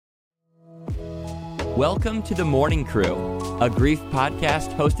Welcome to The Morning Crew, a grief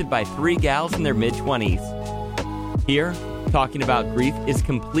podcast hosted by three gals in their mid-20s. Here, talking about grief is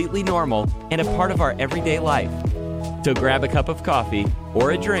completely normal and a part of our everyday life. So grab a cup of coffee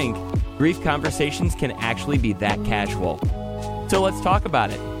or a drink. Grief conversations can actually be that casual. So let's talk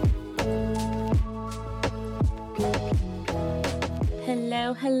about it.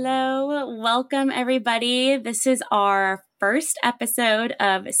 Hello. Welcome, everybody. This is our first episode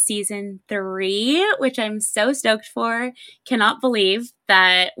of season 3, which I'm so stoked for. Cannot believe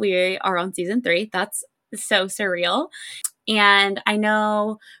that we are on season 3. That's so surreal. And I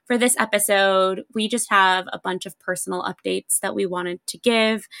know for this episode, we just have a bunch of personal updates that we wanted to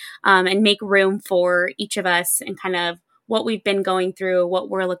give and make room for each of us and kind of what we've been going through, what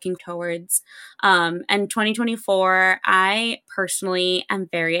we're looking towards. And 2024, I personally am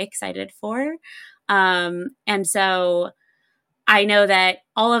very excited for. And so I know that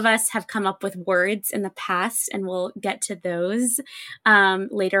all of us have come up with words in the past, and we'll get to those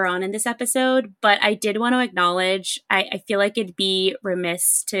later on in this episode. But I did want to acknowledge, I feel like it'd be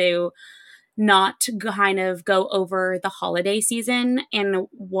remiss to not kind of go over the holiday season and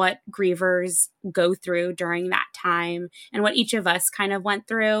what grievers go through during that time and what each of us kind of went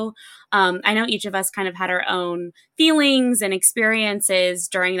through. I know each of us kind of had our own feelings and experiences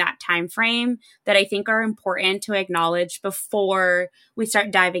during that time frame that I think are important to acknowledge before we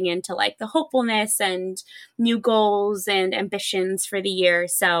start diving into like the hopefulness and new goals and ambitions for the year.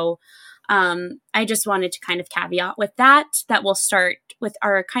 So I just wanted to kind of caveat with that we'll start with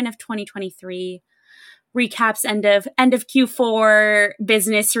our kind of 2023 recaps, end of Q4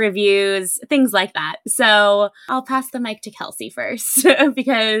 business reviews, things like that. So I'll pass the mic to Kelsey first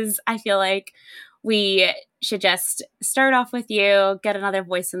because I feel like we should just start off with you, get another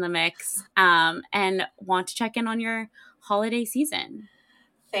voice in the mix, and want to check in on your holiday season.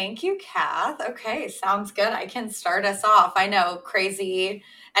 Thank you, Kath. Okay, sounds good. I can start us off. I know, crazy.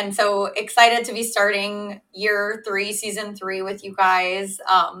 And so excited to be starting year 3, season 3 with you guys.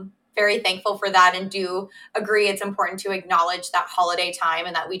 Very thankful for that and do agree it's important to acknowledge that holiday time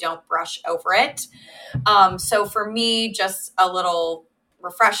and that we don't brush over it. So for me, just a little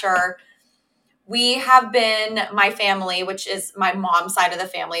refresher. We have been, my family, which is my mom's side of the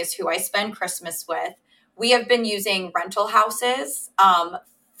family, is who I spend Christmas with. We have been using rental houses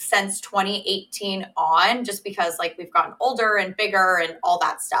since 2018 on, just because like we've gotten older and bigger and all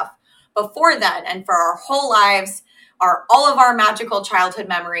that stuff. Before then, and for our whole lives, all of our magical childhood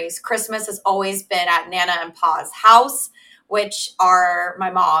memories, Christmas has always been at Nana and Pa's house, which are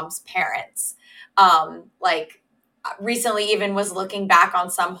my mom's parents. Recently even was looking back on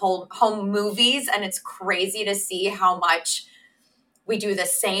some home movies, and it's crazy to see how much we do the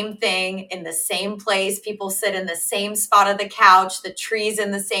same thing in the same place. People sit in the same spot of the couch, the trees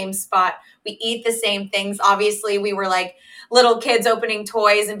in the same spot. We eat the same things. Obviously, we were like little kids opening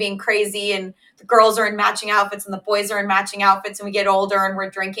toys and being crazy, and the girls are in matching outfits and the boys are in matching outfits, and we get older and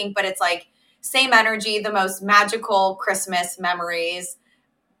we're drinking, but it's like same energy, the most magical Christmas memories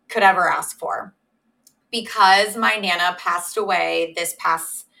could ever ask for. Because my Nana passed away this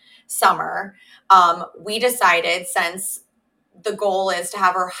past summer, we decided, since the goal is to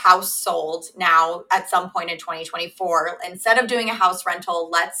have her house sold now at some point in 2024, instead of doing a house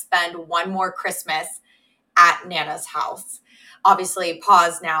rental, let's spend one more Christmas at Nana's house. Obviously,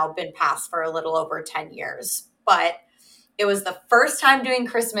 Pa's now been passed for a little over 10 years, but it was the first time doing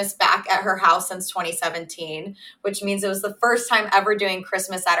Christmas back at her house since 2017, which means it was the first time ever doing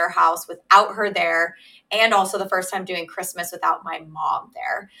Christmas at her house without her there, and also the first time doing Christmas without my mom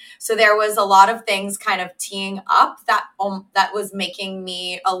there. So there was a lot of things kind of teeing up that was making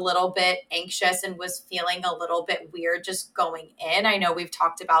me a little bit anxious and was feeling a little bit weird just going in. I know we've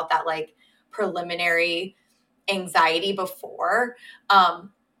talked about that like preliminary anxiety before.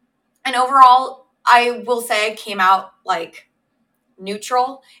 And overall, I will say I came out like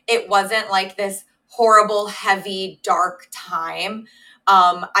neutral. It wasn't like this horrible, heavy, dark time.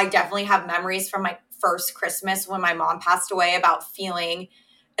 I definitely have memories from my first Christmas when my mom passed away about feeling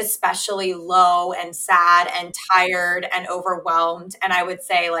especially low and sad and tired and overwhelmed. And I would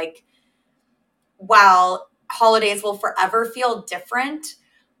say, like, while holidays will forever feel different,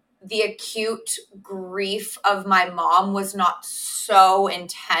 the acute grief of my mom was not so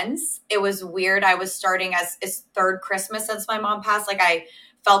intense. It was weird. I was starting as third Christmas since my mom passed. Like, I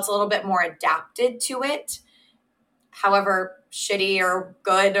felt a little bit more adapted to it, however shitty or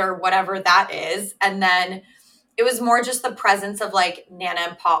good or whatever that is. And then it was more just the presence of like Nana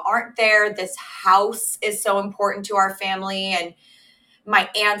and Pa aren't there. This house is so important to our family. And my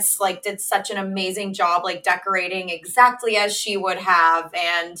aunts like did such an amazing job, like decorating exactly as she would have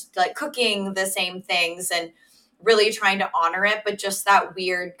and like cooking the same things and really trying to honor it. But just that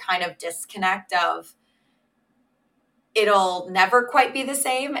weird kind of disconnect of it'll never quite be the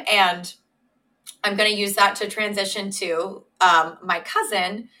same. And I'm going to use that to transition to my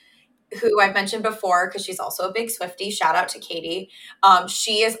cousin, who I've mentioned before, because she's also a big Swiftie. Shout out to Katie.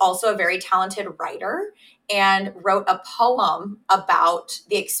 She is also a very talented writer and wrote a poem about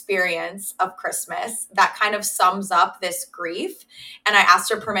the experience of Christmas that kind of sums up this grief. And I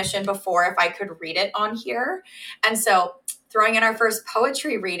asked her permission before if I could read it on here. And so throwing in our first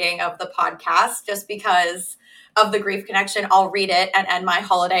poetry reading of the podcast, just because of the grief connection, I'll read it and end my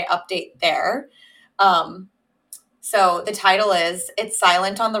holiday update there. So the title is, It's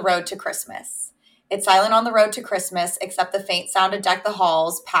Silent on the Road to Christmas. It's silent on the road to Christmas, except the faint sound of deck the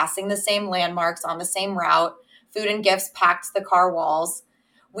halls, passing the same landmarks on the same route. Food and gifts packed the car walls.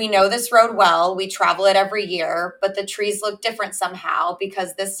 We know this road well. We travel it every year, but the trees look different somehow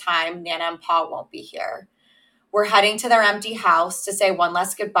because this time Nana and Pa won't be here. We're heading to their empty house to say one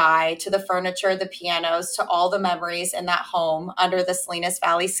last goodbye to the furniture, the pianos, to all the memories in that home under the Salinas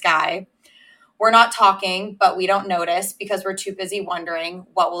Valley sky. We're not talking, but we don't notice because we're too busy wondering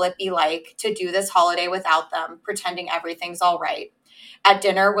what will it be like to do this holiday without them, pretending everything's all right. At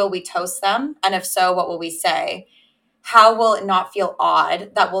dinner, will we toast them? And if so, what will we say? How will it not feel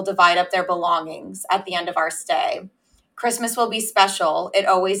odd that we'll divide up their belongings at the end of our stay? Christmas will be special. It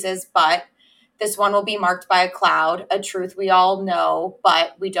always is, but this one will be marked by a cloud, a truth we all know,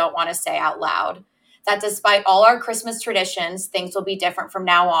 but we don't want to say out loud. That despite all our Christmas traditions, things will be different from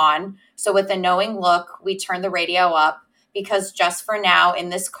now on. So with a knowing look, we turn the radio up because just for now in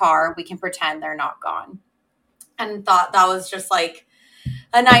this car, we can pretend they're not gone. And thought that was just like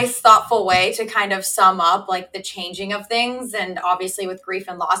a nice, thoughtful way to kind of sum up like the changing of things. And obviously with grief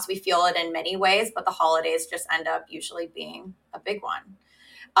and loss, we feel it in many ways, but the holidays just end up usually being a big one.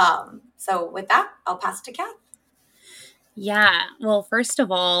 So with that, I'll pass to Kath. Yeah. Well, first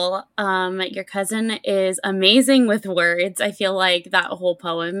of all, your cousin is amazing with words. I feel like that whole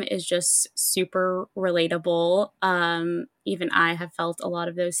poem is just super relatable. Even I have felt a lot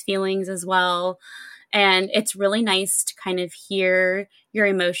of those feelings as well. And it's really nice to kind of hear your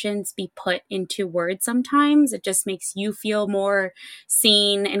emotions be put into words sometimes. It just makes you feel more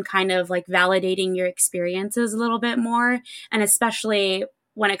seen and kind of like validating your experiences a little bit more. And especially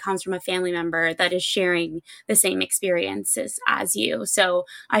when it comes from a family member that is sharing the same experiences as you. So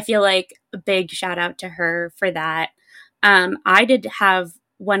I feel like a big shout out to her for that. I did have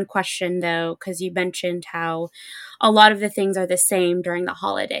one question though, because you mentioned how a lot of the things are the same during the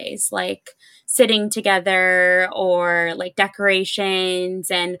holidays, like sitting together or like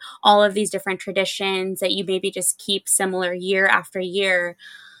decorations and all of these different traditions that you maybe just keep similar year after year.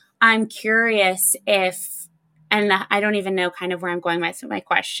 I'm curious if, and I don't even know kind of where I'm going with my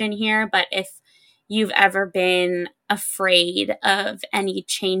question here, but if you've ever been afraid of any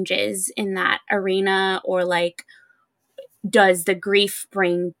changes in that arena, or like, does the grief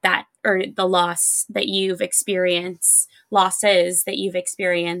bring that, or the losses that you've experienced,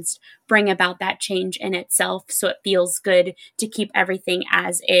 bring about that change in itself, so it feels good to keep everything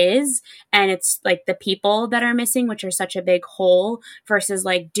as is, and it's like the people that are missing, which are such a big hole, versus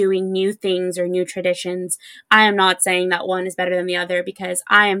like doing new things or new traditions. I am not saying that one is better than the other, because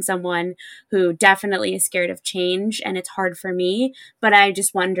I am someone who definitely is scared of change and it's hard for me, but I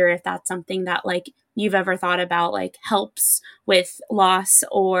just wonder if that's something that like you've ever thought about, like helps with loss,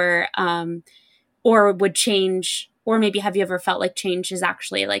 or would change, or maybe have you ever felt like change is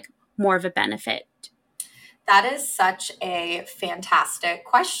actually like more of a benefit? That is such a fantastic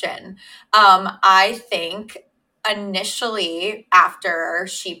question. I think initially after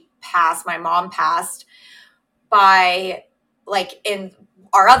she passed, my mom passed, by like in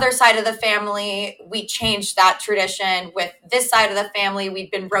our other side of the family, we changed that tradition. With this side of the family, we'd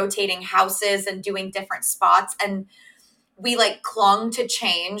been rotating houses and doing different spots. And we like clung to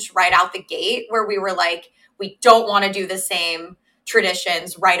change right out the gate, where we were like, we don't want to do the same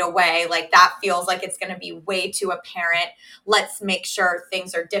traditions right away. Like that feels like it's going to be way too apparent. Let's make sure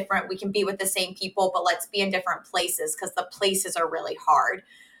things are different. We can be with the same people, but let's be in different places, because the places are really hard.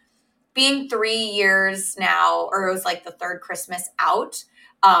 Being 3 years now, or it was like the third Christmas out,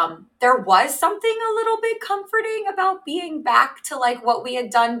 there was something a little bit comforting about being back to like what we had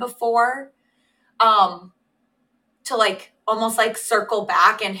done before, to like almost like circle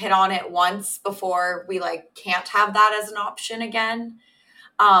back and hit on it once before we like can't have that as an option again.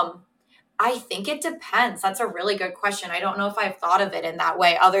 I think it depends. That's a really good question. I don't know if I've thought of it in that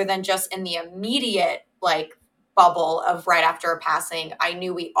way, other than just in the immediate like bubble of right after a passing, I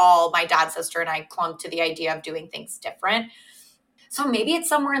knew my dad, sister, and I clung to the idea of doing things different. So maybe it's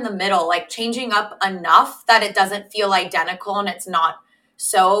somewhere in the middle, like changing up enough that it doesn't feel identical and it's not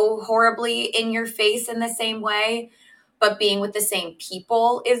so horribly in your face in the same way, but being with the same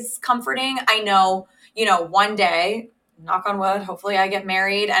people is comforting. I know, one day, knock on wood, hopefully I get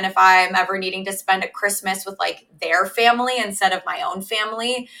married. And if I'm ever needing to spend a Christmas with like their family instead of my own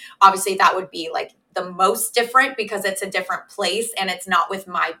family, obviously that would be like the most different because it's a different place and it's not with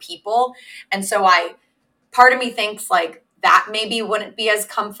my people. And so part of me thinks like that maybe wouldn't be as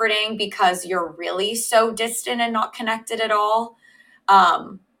comforting because you're really so distant and not connected at all.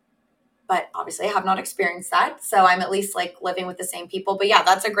 But obviously I have not experienced that. So I'm at least like living with the same people. But yeah,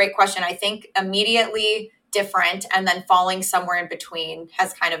 that's a great question. I think immediately different and then falling somewhere in between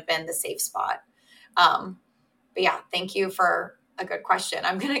has kind of been the safe spot. But yeah, thank you for a good question.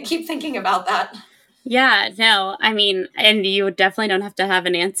 I'm going to keep thinking about that. Yeah, no, I mean, and you definitely don't have to have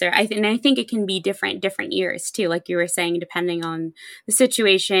an answer. I think it can be different years too, like you were saying, depending on the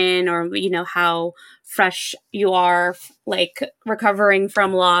situation or, how fresh you are, like recovering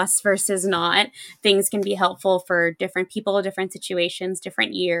from loss versus not. Things can be helpful for different people, different situations,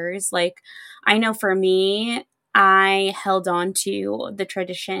 different years. Like I know for me, I held on to the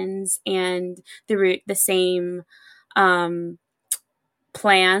traditions and the same,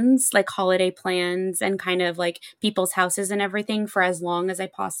 plans, like holiday plans and kind of like people's houses and everything for as long as I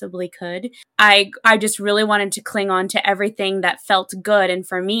possibly could. I just really wanted to cling on to everything that felt good. And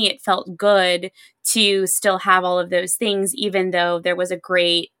for me, it felt good to still have all of those things, even though there was a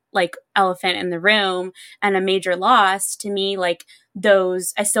great like elephant in the room and a major loss to me. Like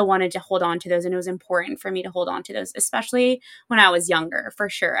those, I still wanted to hold on to those. And it was important for me to hold on to those, especially when I was younger, for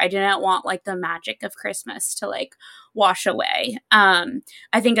sure. I didn't want like the magic of Christmas to like wash away. I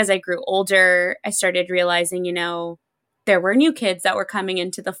think as I grew older, I started realizing, there were new kids that were coming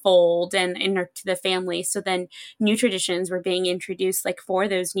into the fold and into the family. So then new traditions were being introduced like for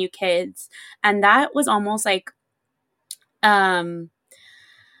those new kids. And that was almost like,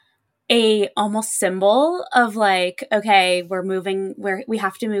 a almost symbol of like, okay, we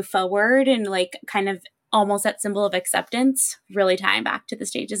have to move forward and like kind of almost that symbol of acceptance, really tying back to the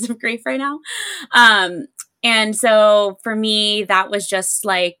stages of grief right now. And so for me, that was just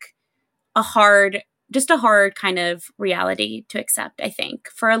like a hard kind of reality to accept, I think,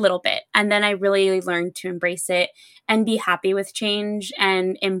 for a little bit. And then I really learned to embrace it and be happy with change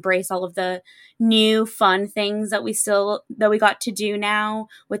and embrace all of the new fun things that we got to do now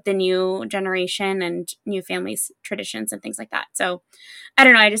with the new generation and new families, traditions and things like that. So I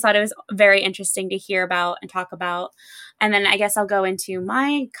don't know. I just thought it was very interesting to hear about and talk about. And then I guess I'll go into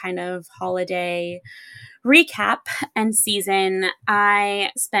my kind of holiday recap and season.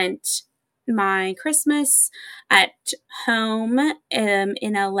 I spent my Christmas at home in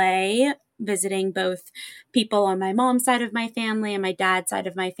LA, visiting both people on my mom's side of my family and my dad's side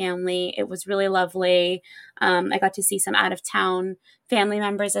of my family. It was really lovely. I got to see some out of town family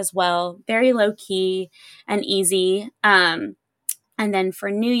members as well. Very low key and easy. And then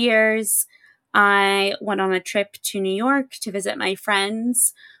for New Year's, I went on a trip to New York to visit my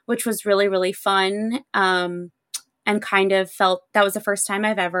friends, which was really, really fun. And kind of felt that was the first time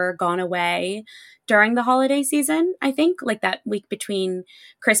I've ever gone away during the holiday season, I think, like that week between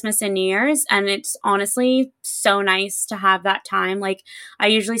Christmas and New Year's. And it's honestly so nice to have that time. Like I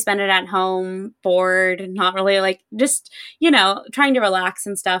usually spend it at home, bored, not really like just, trying to relax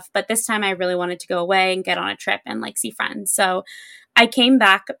and stuff. But this time I really wanted to go away and get on a trip and like see friends. So I came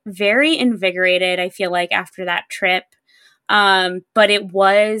back very invigorated, I feel like, after that trip. But it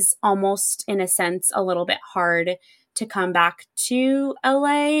was almost, in a sense, a little bit hard to come back to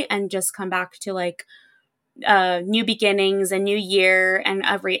LA and just come back to like new beginnings, a new year,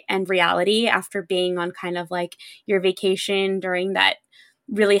 and reality after being on kind of like your vacation during that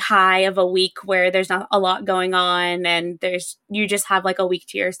really high of a week where there's not a lot going on and you just have like a week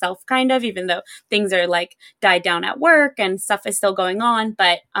to yourself kind of, even though things are like died down at work and stuff is still going on,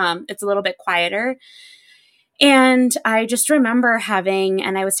 but it's a little bit quieter. And I just remember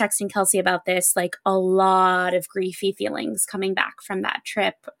and I was texting Kelsey about this, like a lot of griefy feelings coming back from that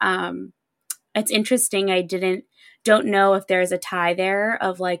trip. It's interesting. I don't know if there's a tie there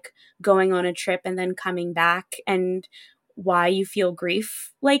of like going on a trip and then coming back and why you feel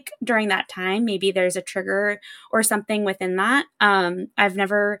grief like during that time. Maybe there's a trigger or something within that. I've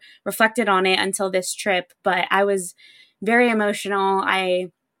never reflected on it until this trip, but I was very emotional. I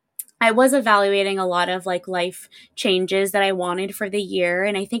was evaluating a lot of like life changes that I wanted for the year.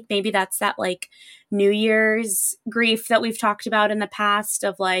 And I think maybe that's that like New Year's grief that we've talked about in the past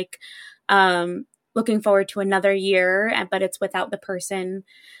of like, looking forward to another year, but it's without the person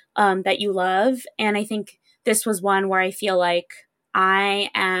that you love. And I think this was one where I feel like I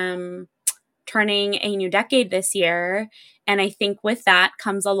am turning a new decade this year. And I think with that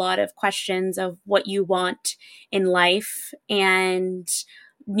comes a lot of questions of what you want in life and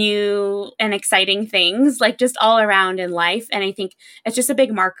new and exciting things, like just all around in life. And I think it's just a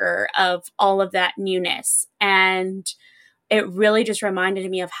big marker of all of that newness. And it really just reminded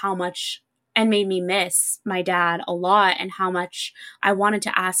me of how much and made me miss my dad a lot and how much I wanted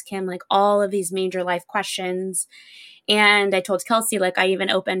to ask him like all of these major life questions. And I told Kelsey, like, I even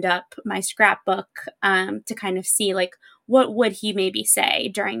opened up my scrapbook to kind of see like what would he maybe say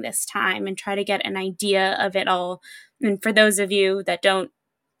during this time and try to get an idea of it all. And for those of you that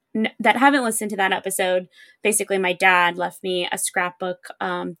haven't listened to that episode, basically my dad left me a scrapbook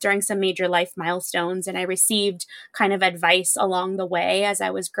during some major life milestones, and I received kind of advice along the way as I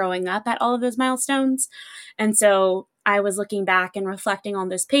was growing up at all of those milestones. And so I was looking back and reflecting on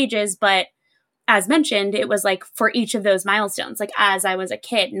those pages, but as mentioned, it was like for each of those milestones, like as I was a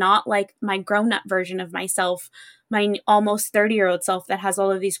kid, not like my grown-up version of myself, my almost 30-year-old self that has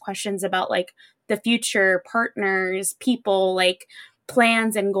all of these questions about like the future, partners, people, like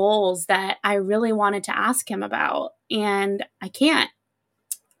plans and goals that I really wanted to ask him about. And I can,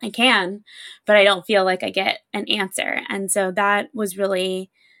 but I don't feel like I get an answer. And so that was really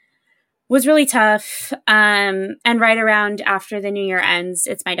tough. And right around after the new year ends,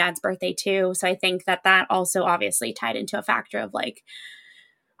 it's my dad's birthday too. So I think that also obviously tied into a factor of like,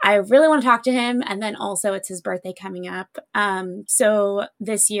 I really want to talk to him. And then also it's his birthday coming up. So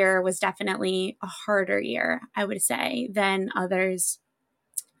this year was definitely a harder year, I would say, than others,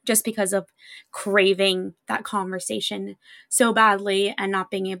 just because of craving that conversation so badly and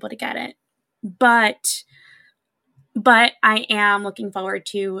not being able to get it. But I am looking forward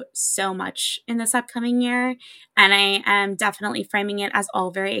to so much in this upcoming year. And I am definitely framing it as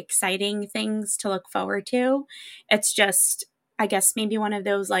all very exciting things to look forward to. It's just, I guess, maybe one of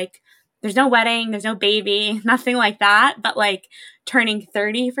those like, there's no wedding, there's no baby, nothing like that. But like turning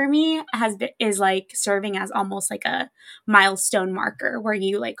 30 for me is like serving as almost like a milestone marker where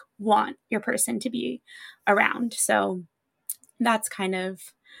you like want your person to be around. So that's kind of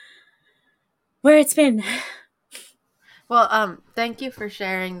where it's been. Well, thank you for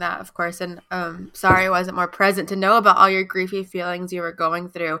sharing that, of course. And sorry I wasn't more present to know about all your griefy feelings you were going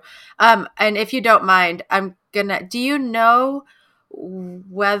through. And if you don't mind, do you know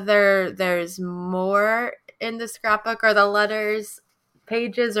whether there's more in the scrapbook or the letters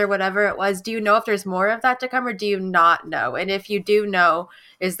pages or whatever it was? Do you know if there's more of that to come, or do you not know? And if you do know,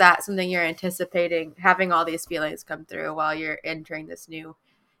 is that something you're anticipating, having all these feelings come through while you're entering this new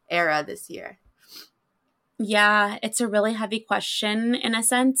era this year? Yeah, it's a really heavy question in a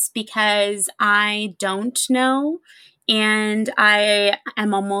sense because I don't know, and I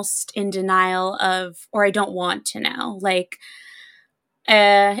am almost in denial of, or I don't want to know. Like,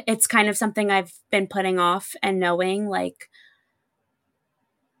 it's kind of something I've been putting off and knowing, like,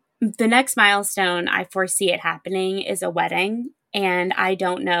 the next milestone I foresee it happening is a wedding. And I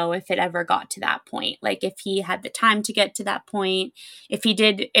don't know if it ever got to that point. Like if he had the time to get to that point,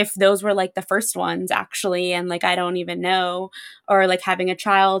 if those were like the first ones actually, and like I don't even know, or like having a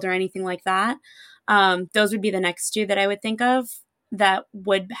child or anything like that. Those would be the next two that I would think of that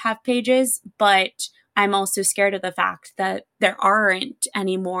would have pages. But I'm also scared of the fact that there aren't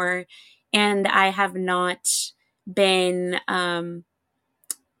anymore. And I have not been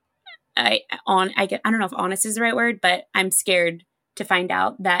I don't know if honest is the right word, but I'm scared to find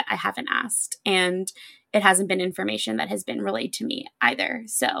out that I haven't asked, and it hasn't been information that has been relayed to me either.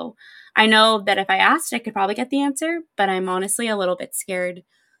 So I know that if I asked, I could probably get the answer, but I'm honestly a little bit scared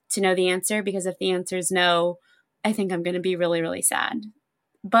to know the answer, because if the answer is no, I think I'm going to be really, really sad.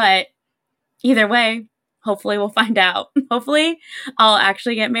 But either way, hopefully we'll find out. Hopefully I'll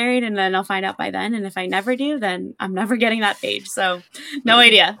actually get married and then I'll find out by then. And if I never do, then I'm never getting that page. So no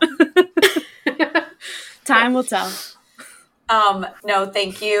idea. Time will tell. No,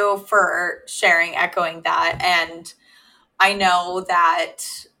 thank you for sharing, echoing that. And I know that,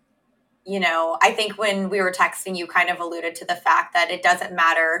 I think when we were texting, you kind of alluded to the fact that it doesn't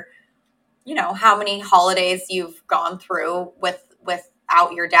matter, how many holidays you've gone through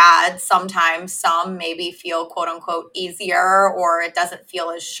without your dad. Sometimes some maybe feel quote unquote easier, or it doesn't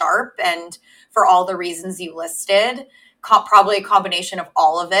feel as sharp. And for all the reasons you listed, probably a combination of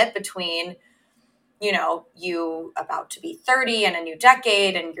all of it between, you about to be 30 and a new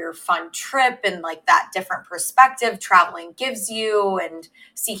decade and your fun trip and like that different perspective traveling gives you, and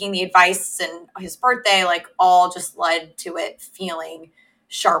seeking the advice and his birthday, like all just led to it feeling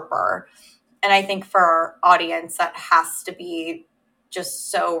sharper. And I think for our audience, that has to be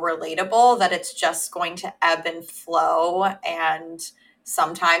just so relatable that it's just going to ebb and flow. And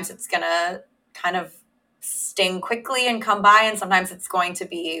sometimes it's going to kind of sting quickly and come by. And sometimes it's going to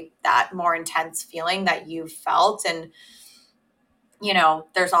be that more intense feeling that you felt. And, you know,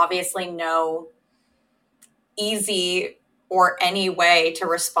 there's obviously no easy or any way to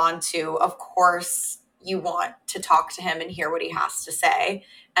respond to. Of course, you want to talk to him and hear what he has to say.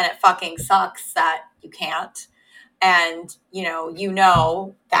 And it fucking sucks that you can't. And, you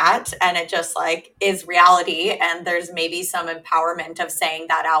know that, and it just like is reality. And there's maybe some empowerment of saying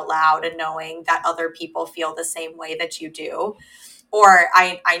that out loud and knowing that other people feel the same way that you do. Or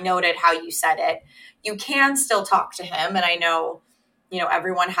I noted how you said it. You can still talk to him. And I know,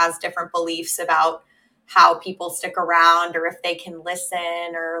 everyone has different beliefs about how people stick around or if they can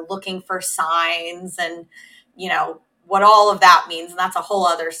listen or looking for signs and, what all of that means. And that's a whole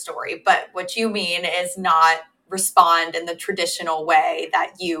other story. But what you mean is not respond in the traditional way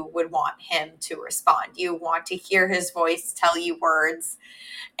that you would want him to respond. You want to hear his voice tell you words.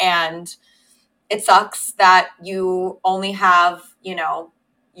 And it sucks that you only have,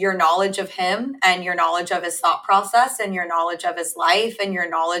 your knowledge of him and your knowledge of his thought process and your knowledge of his life and your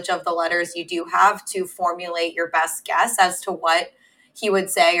knowledge of the letters you do have to formulate your best guess as to what he would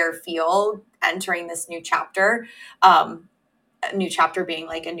say or feel entering this new chapter. A new chapter being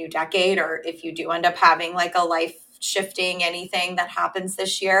like a new decade, or if you do end up having like a life shifting anything that happens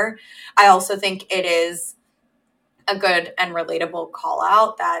this year. I also think it is a good and relatable call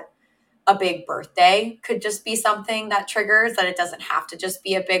out that a big birthday could just be something that triggers, that it doesn't have to just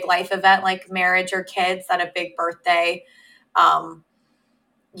be a big life event like marriage or kids, that a big birthday, one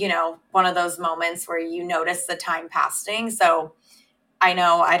of those moments where you notice the time passing. So I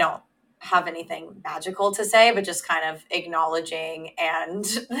know I don't have anything magical to say, but just kind of acknowledging and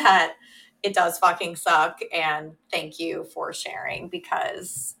that it does fucking suck. And thank you for sharing,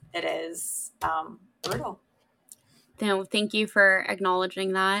 because it is brutal. No, thank you for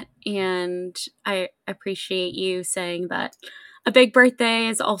acknowledging that. And I appreciate you saying that a big birthday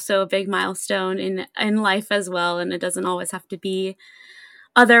is also a big milestone in life as well. And it doesn't always have to be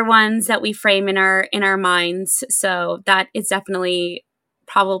other ones that we frame in our minds. So that is definitely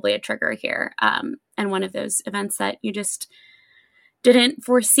probably a trigger here. And one of those events that you just didn't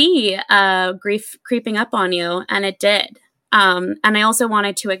foresee grief creeping up on you, and it did. And I also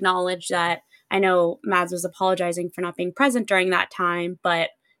wanted to acknowledge that I know Mads was apologizing for not being present during that time, but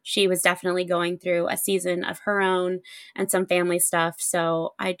she was definitely going through a season of her own and some family stuff.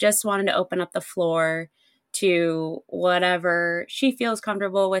 So I just wanted to open up the floor to whatever she feels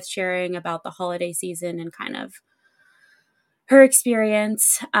comfortable with sharing about the holiday season and kind of her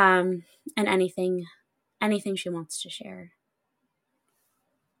experience, and anything she wants to share.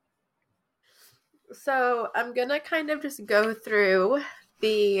 So I'm going to kind of just go through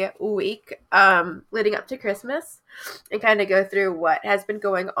the week leading up to Christmas and kind of go through what has been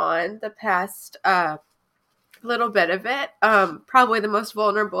going on the past little bit of it. Probably the most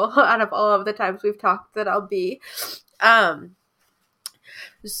vulnerable out of all of the times we've talked that I'll be.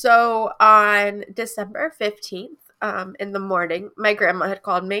 So on December 15th in the morning, my grandma had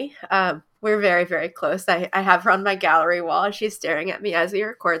called me. We're very, very close. I have her on my gallery wall. She's staring at me as we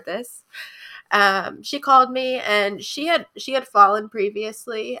record this. She called me and she had fallen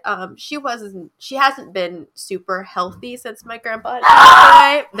previously. She hasn't been super healthy since my grandpa had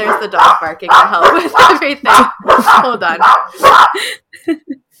passed away. There's the dog barking to help with everything. Hold on.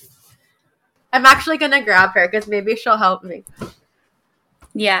 I'm actually going to grab her because maybe she'll help me.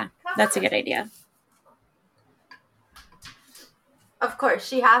 Yeah, that's a good idea. Of course,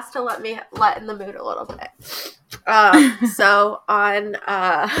 she has to let me in the mood a little bit. So on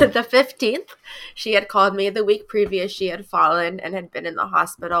the 15th, she had called me. The week previous, she had fallen and had been in the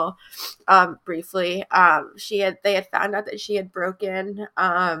hospital briefly. They had found out that she had broken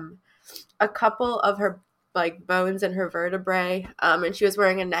a couple of her bones in her vertebrae, and she was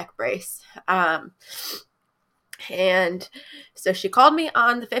wearing a neck brace. And so she called me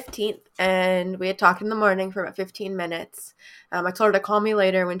on the 15th, and we had talked in the morning for about 15 minutes. I told her to call me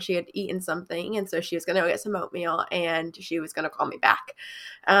later when she had eaten something, and so she was going to go get some oatmeal, and she was going to call me back.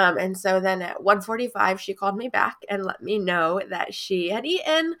 And so then at 1:45, she called me back and let me know that she had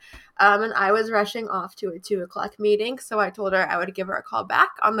eaten, and I was rushing off to a 2 o'clock meeting, so I told her I would give her a call back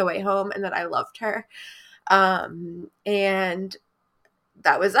on the way home and that I loved her. And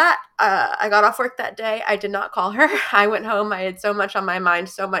that was that. I got off work that day. I did not call her. I went home. I had so much on my mind,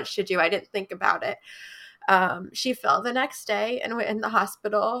 so much to do. I didn't think about it. She fell the next day and went in the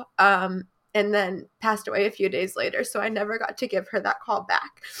hospital. and then passed away a few days later. So I never got to give her that call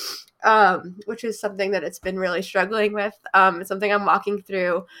back, which is something that it's been really struggling with. It's something I'm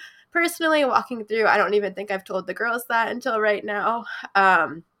personally walking through. I don't even think I've told the girls that until right now.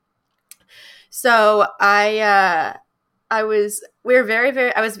 So I'm very,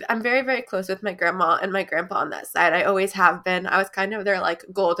 very close with my grandma and my grandpa on that side. I always have been. I was kind of their like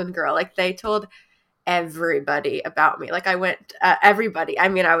golden girl. Like they told everybody about me. Like I went, everybody. I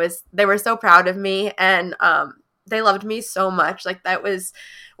mean, they were so proud of me, and they loved me so much. Like that was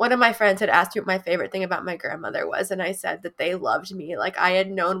one of my friends had asked me what my favorite thing about my grandmother was. And I said that they loved me. Like I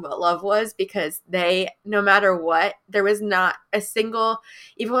had known what love was, because no matter what, there was not a single,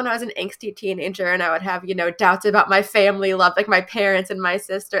 even when I was an angsty teenager and I would have, doubts about my family love, like my parents and my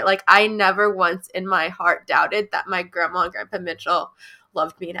sister, like I never once in my heart doubted that my grandma and Grandpa Mitchell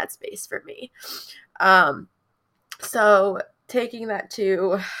loved me and had space for me. So taking that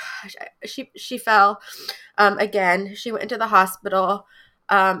to, she fell, again, she went into the hospital.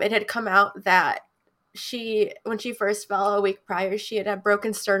 It had come out that when she first fell a week prior, she had a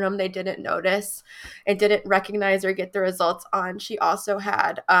broken sternum. They didn't notice and didn't recognize or get the results on. She also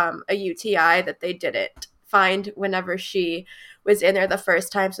had, a UTI that they didn't find whenever she was in there the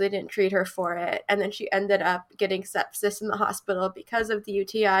first time, so they didn't treat her for it. And then she ended up getting sepsis in the hospital because of the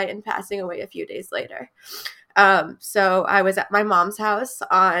UTI and passing away a few days later. So I was at my mom's house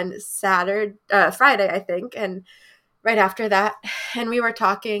on Friday, I think, and right after that, and we were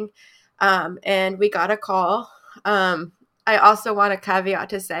talking, and we got a call. I also want a caveat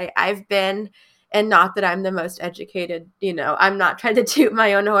to say I've been, and not that I'm the most educated, I'm not trying to toot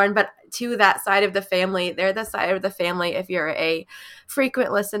my own horn, but to that side of the family, they're the side of the family, if you're a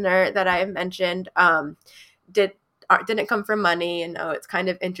frequent listener that I have mentioned, didn't come from money. And it's kind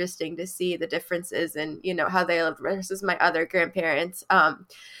of interesting to see the differences in, how they lived versus my other grandparents.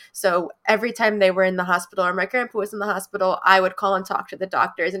 So every time they were in the hospital or my grandpa was in the hospital, I would call and talk to the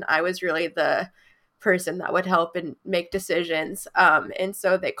doctors, and I was really the person that would help and make decisions. And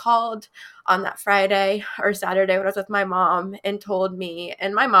so they called on that Friday or Saturday when I was with my mom and told me,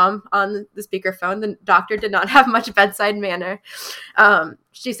 and my mom on the speakerphone, the doctor did not have much bedside manner.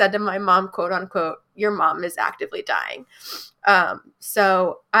 She said to my mom, quote unquote, "Your mom is actively dying."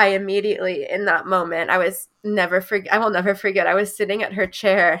 So I immediately, in that moment, I will never forget, I was sitting at her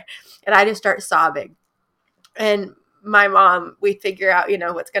chair and I just start sobbing. And my mom, we figure out,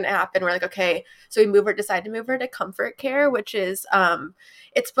 what's going to happen. We're like, okay. So we decide to move her to Comfort Care, which is,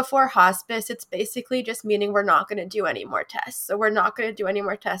 it's before hospice. It's basically just meaning we're not going to do any more tests. So we're not going to do any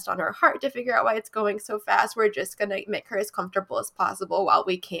more tests on her heart to figure out why it's going so fast. We're just going to make her as comfortable as possible while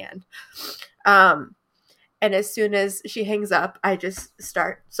we can. And as soon as she hangs up, I just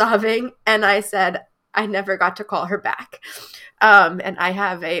start sobbing. And I said, I never got to call her back. And I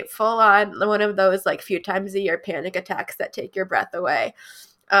have a full-on, one of those like few times a year panic attacks that take your breath away.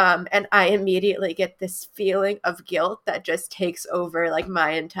 And I immediately get this feeling of guilt that just takes over like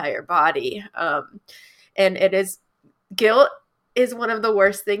my entire body. And guilt is one of the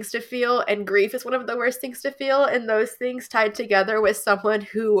worst things to feel, and grief is one of the worst things to feel. And those things tied together with someone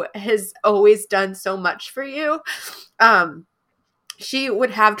who has always done so much for you. She would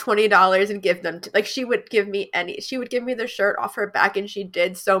have $20 and give them she would give me the shirt off her back, and she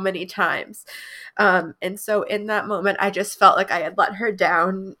did so many times. And so in that moment, I just felt like I had let her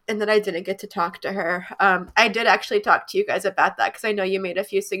down and that I didn't get to talk to her. I did actually talk to you guys about that because I know you made a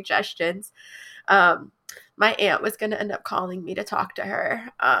few suggestions. My aunt was going to end up calling me to talk to her,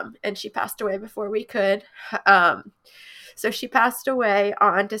 and she passed away before we could. So she passed away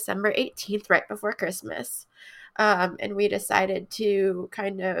on December 18th, right before Christmas. And we decided to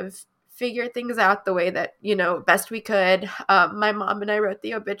kind of figure things out the way that, best we could. My mom and I wrote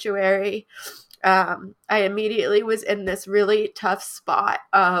the obituary. I immediately was in this really tough spot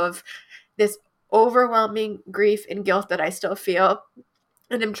of this overwhelming grief and guilt that I still feel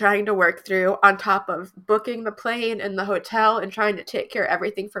and I'm trying to work through, on top of booking the plane and the hotel and trying to take care of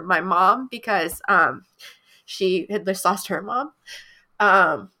everything for my mom because she had just lost her mom.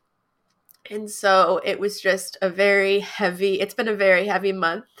 And so it was just it's been a very heavy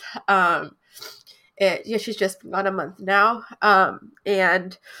month. She's just gone a month now.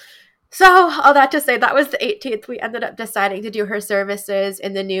 And so all that to say, that was the 18th. We ended up deciding to do her services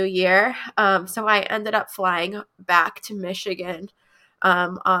in the new year. So I ended up flying back to Michigan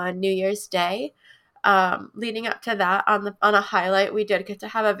on New Year's Day. Leading up to that, on a highlight, we did get to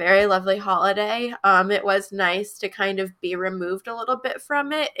have a very lovely holiday. It was nice to kind of be removed a little bit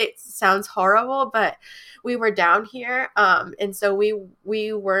from it. It sounds horrible, but we were down here, and so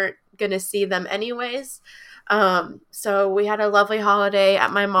we weren't going to see them anyways. So we had a lovely holiday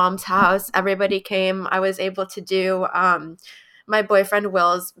at my mom's house. Everybody came. I was able to do my boyfriend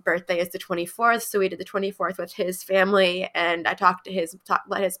Will's birthday is the 24th, so we did the 24th with his family, and I talked to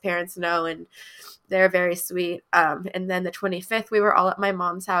let his parents know, and they're very sweet. And then the 25th, we were all at my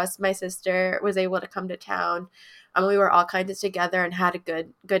mom's house. My sister was able to come to town. We were all kind of together and had a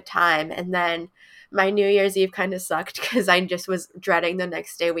good time. And then my New Year's Eve kind of sucked because I just was dreading the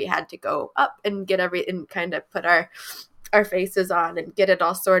next day we had to go up and get and kind of put our faces on and get it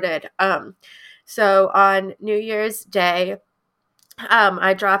all sorted. So on New Year's Day,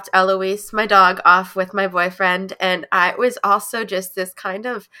 I dropped Eloise, my dog, off with my boyfriend, and I was also just this kind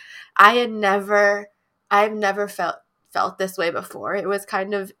of, I've never felt this way before. It was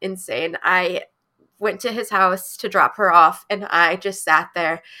kind of insane. I went to his house to drop her off, and I just sat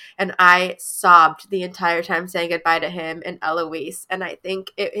there and I sobbed the entire time saying goodbye to him and Eloise. And I think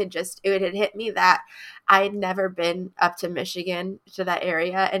it had hit me that I had never been up to Michigan, to that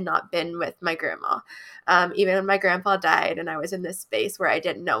area, and not been with my grandma. Even when my grandpa died and I was in this space where I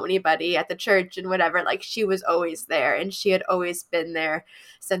didn't know anybody at the church and whatever, like, she was always there, and she had always been there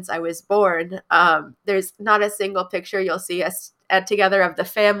since I was born. There's not a single picture you'll see us together of the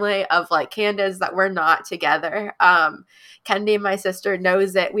family of like Candace that we're not together. Kendi, my sister,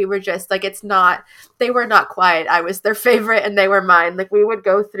 knows it. We were just like, they were not quiet. I was their favorite and they were mine. Like, we would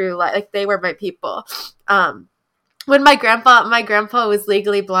go through like they were my people. When my grandpa was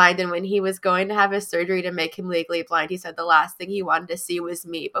legally blind, and when he was going to have his surgery to make him legally blind, he said the last thing he wanted to see was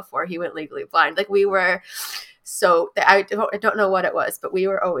me before he went legally blind. Like, we were I don't know what it was, but we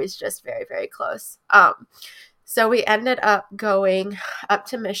were always just very, very close. So we ended up going up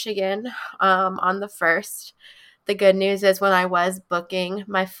to Michigan on the 1st. The good news is when I was booking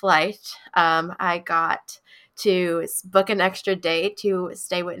my flight, I got to book an extra day to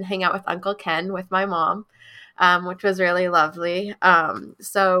stay with and hang out with Uncle Ken with my mom, which was really lovely.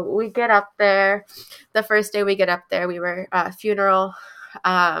 So we get up there. The first day we get up there, we were funeral,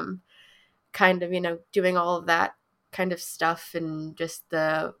 kind of, doing all of that kind of stuff and just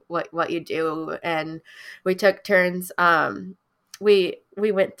the what you do. And we took turns. We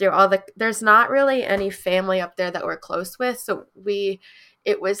went through there's not really any family up there that we're close with, so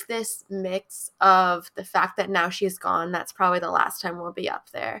it was this mix of the fact that now she's gone, that's probably the last time we'll be up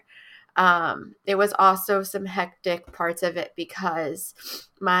there. It was also some hectic parts of it because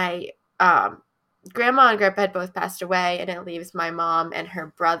my grandma and grandpa had both passed away, and it leaves my mom and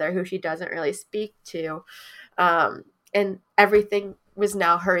her brother, who she doesn't really speak to. And everything was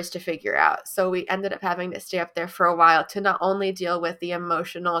now hers to figure out. So we ended up having to stay up there for a while to not only deal with the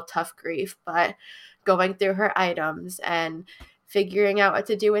emotional tough grief, but going through her items and figuring out what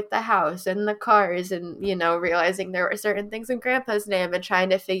to do with the house and the cars, and, realizing there were certain things in grandpa's name and trying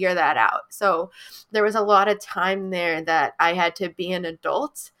to figure that out. So there was a lot of time there that I had to be an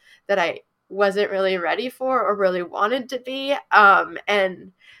adult that I wasn't really ready for or really wanted to be.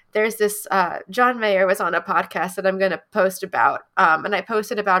 And there's this, John Mayer was on a podcast that I'm going to post about, and I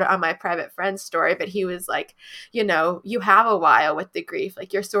posted about it on my private friend's story, but he was like, you have a while with the grief,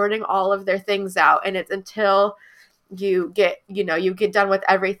 like, you're sorting all of their things out, and it's until you get done with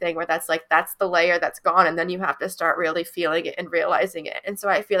everything where that's the layer that's gone, and then you have to start really feeling it and realizing it. And so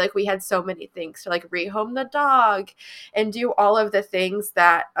I feel like we had so many things to like rehome the dog and do all of the things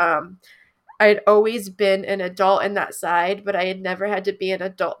that, I'd always been an adult in that side, but I had never had to be an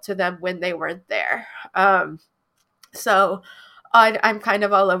adult to them when they weren't there. So I'm kind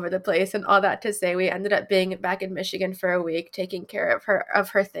of all over the place, and all that to say, we ended up being back in Michigan for a week, taking care of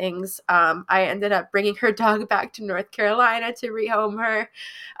her things. I ended up bringing her dog back to North Carolina to rehome her,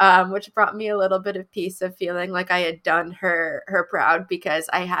 which brought me a little bit of peace of feeling like I had done her proud, because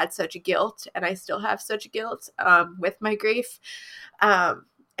I had such guilt, and I still have such guilt with my grief.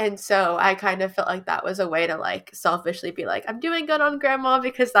 And so I kind of felt like that was a way to like selfishly be like, I'm doing good on grandma,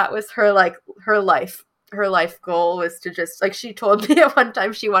 because that was her life goal was to just, like, she told me at one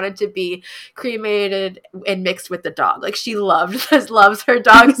time she wanted to be cremated and mixed with the dog. Like, she loves her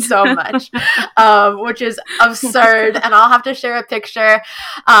dog so much, which is absurd. And I'll have to share a picture.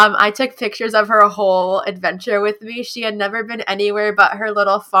 I took pictures of her whole adventure with me. She had never been anywhere but her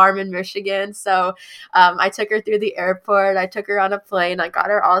little farm in Michigan. So I took her through the airport. I took her on a plane. I got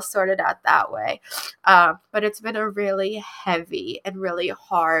her all sorted out that way. But it's been a really heavy and really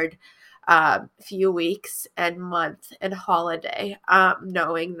hard few weeks and month and holiday,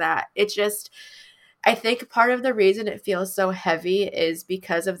 knowing that it's just, I think part of the reason it feels so heavy is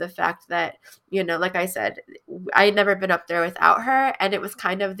because of the fact that, like I said, I had never been up there without her. And it was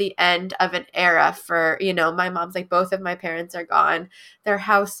kind of the end of an era for, you know, my mom's like, both of my parents are gone. Their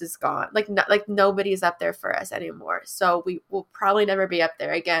house is gone. Like, nobody's up there for us anymore. So we will probably never be up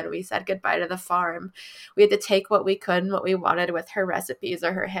there again. We said goodbye to the farm. We had to take what we could and what we wanted with her recipes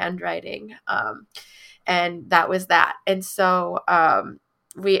or her handwriting. And that was that. And so,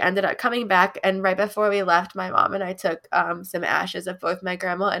 we ended up coming back, and right before we left, my mom and I took some ashes of both my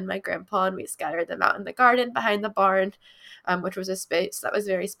grandma and my grandpa, and we scattered them out in the garden behind the barn, which was a space that was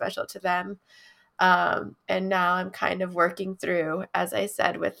very special to them. And now I'm kind of working through, as I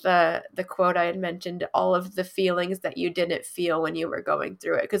said, with the quote I had mentioned, all of the feelings that you didn't feel when you were going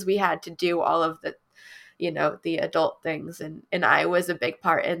through it, because we had to do all of the, you know, the adult things, and I was a big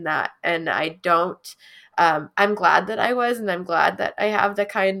part in that. And I'm glad that I was, and I'm glad that I have the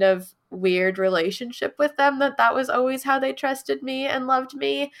kind of weird relationship with them that was always how they trusted me and loved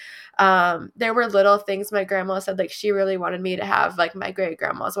me. There were little things my grandma said, like she really wanted me to have like my great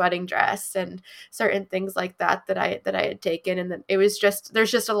grandma's wedding dress and certain things like that I had taken. And then it was just,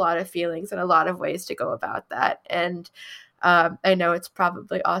 there's just a lot of feelings and a lot of ways to go about that. And I know it's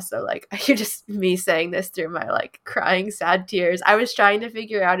probably also like, you just me saying this through my like crying sad tears. I was trying to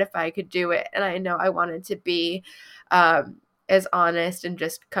figure out if I could do it, and I know I wanted to be as honest and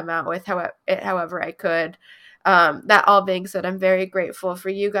just come out with however I could. That all being said, I'm very grateful for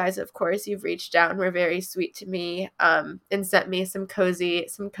you guys. Of course, you've reached out and were very sweet to me, and sent me some cozy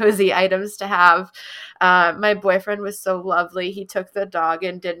items to have. My boyfriend was so lovely. He took the dog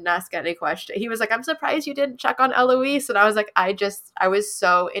and didn't ask any question. He was like, I'm surprised you didn't check on Eloise. And I was like, I was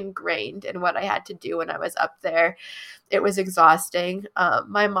so ingrained in what I had to do when I was up there. It was exhausting.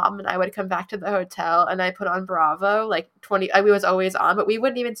 My mom and I would come back to the hotel, and I put on Bravo, like 20, I was always on, but we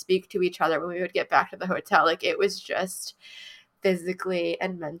wouldn't even speak to each other when we would get back to the hotel. Like it was just physically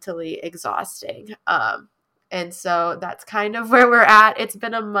and mentally exhausting. And so that's kind of where we're at. It's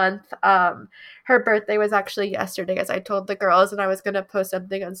been a month. Her birthday was actually yesterday, as I told the girls, and I was going to post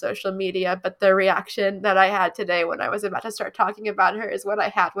something on social media, but the reaction that I had today when I was about to start talking about her is what I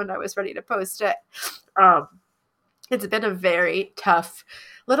had when I was ready to post it. It's been a very tough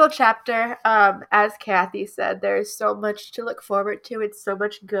little chapter. As Kathy said, there's so much to look forward to. It's so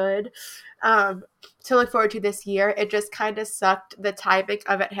much good to look forward to this year. It just kind of sucked, the timing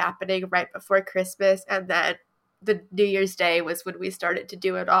of it happening right before Christmas, and then the New Year's Day was when we started to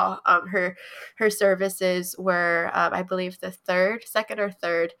do it all. Her services were, I believe, the second of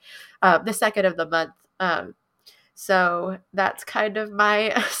the month. So that's kind of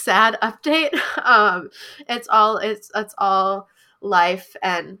my sad update. It's all life,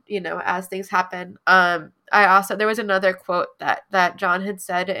 and, you know, as things happen. There was another quote that John had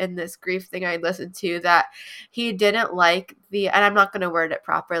said in this grief thing I listened to, that he didn't like and I'm not going to word it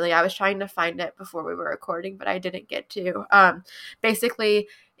properly. I was trying to find it before we were recording, but I didn't get to. Basically,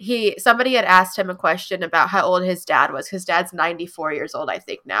 somebody had asked him a question about how old his dad was. His dad's 94 years old, I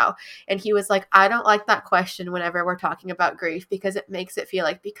think now. And he was like, I don't like that question whenever we're talking about grief, because it makes it feel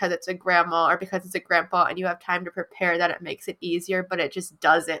like because it's a grandma or because it's a grandpa and you have time to prepare, that it makes it easier, but it just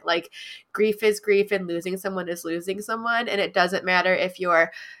doesn't. Like, grief is grief, and losing someone is losing someone. And it doesn't matter if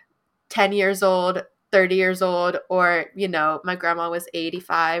you're 10 years old, 30 years old, or, you know, my grandma was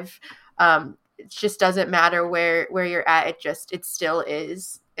 85. It just doesn't matter where you're at. It still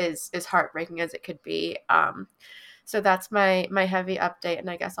is heartbreaking as it could be. So that's my heavy update, and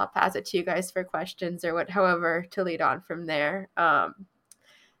I guess I'll pass it to you guys for questions or however to lead on from there.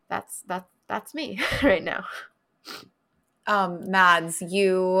 That's me right now. Mads,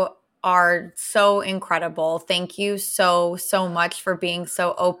 you are so incredible. Thank you so much for being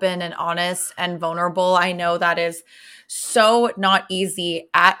so open and honest and vulnerable. I know that is so not easy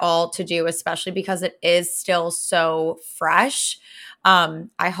at all to do, especially because it is still so fresh.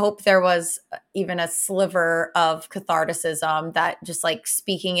 I hope there was even a sliver of catharticism, that just like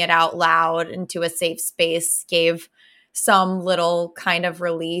speaking it out loud into a safe space gave some little kind of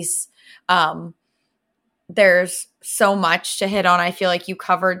release. There's so much to hit on. I feel like you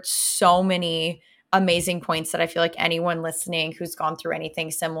covered so many amazing points that I feel like anyone listening who's gone through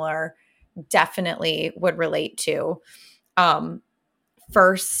anything similar definitely would relate to.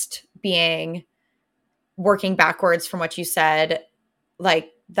 First being, working backwards from what you said,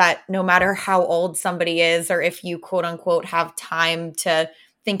 like that no matter how old somebody is, or if you quote unquote have time to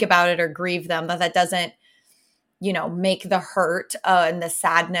think about it or grieve them, that doesn't, you know, make the hurt and the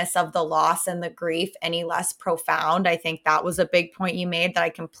sadness of the loss and the grief any less profound. I think that was a big point you made that I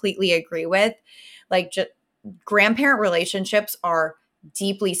completely agree with. Like, just grandparent relationships are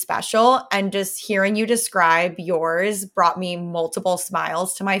deeply special. And just hearing you describe yours brought me multiple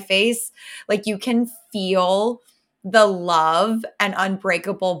smiles to my face. Like you can feel the love and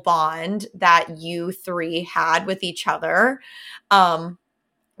unbreakable bond that you three had with each other.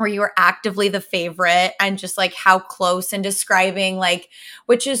 Where you were actively the favorite and just like how close and describing like,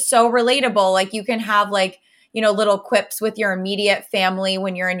 which is so relatable. Like you can have like, little quips with your immediate family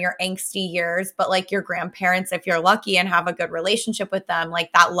when you're in your angsty years, but like your grandparents, if you're lucky and have a good relationship with them,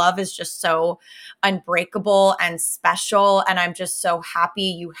 like that love is just so unbreakable and special. And I'm just so happy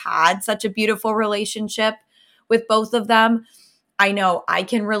you had such a beautiful relationship with both of them. I know I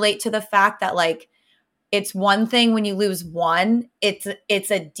can relate to the fact that like, it's one thing when you lose one, it's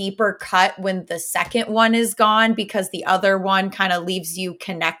a deeper cut when the second one is gone because the other one kind of leaves you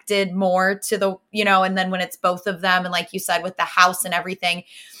connected more to the, and then when it's both of them and like you said with the house and everything,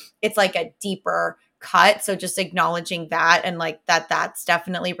 it's like a deeper cut. So just acknowledging that and like that's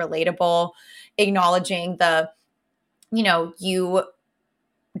definitely relatable. Acknowledging the, you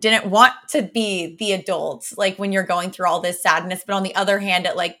didn't want to be the adult, like when you're going through all this sadness. But on the other hand,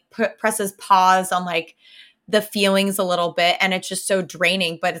 it like presses pause on like the feelings a little bit. And it's just so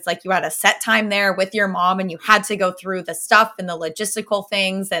draining. But it's like you had a set time there with your mom and you had to go through the stuff and the logistical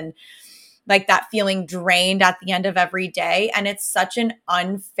things and like that feeling drained at the end of every day. And it's such an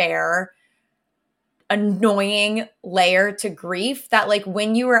unfair, annoying layer to grief that like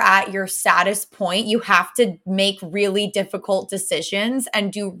when you are at your saddest point, you have to make really difficult decisions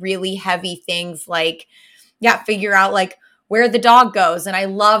and do really heavy things like, figure out like where the dog goes. And I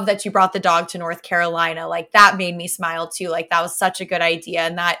love that you brought the dog to North Carolina. Like that made me smile too. Like that was such a good idea.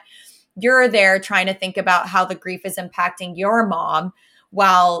 And that you're there trying to think about how the grief is impacting your mom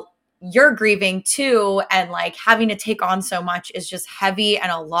while you're grieving too, and like having to take on so much is just heavy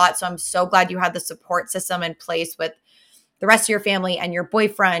and a lot. So I'm so glad you had the support system in place with the rest of your family and your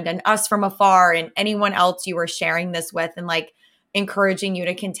boyfriend and us from afar and anyone else you were sharing this with, and like encouraging you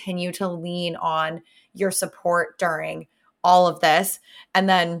to continue to lean on your support during all of this. And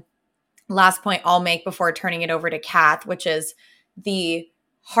then last point I'll make before turning it over to Kath, which is the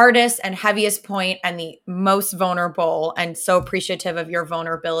hardest and heaviest point and the most vulnerable, and so appreciative of your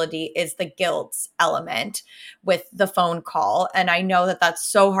vulnerability, is the guilt element with the phone call. And I know that that's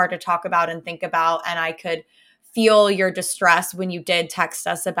so hard to talk about and think about. And I could feel your distress when you did text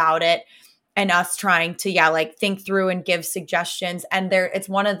us about it and us trying to, like think through and give suggestions. And it's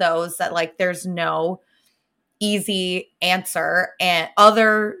one of those that like, there's no easy answer and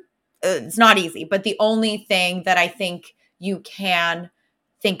it's not easy, but the only thing that I think you can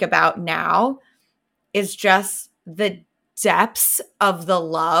think about now is just the depths of the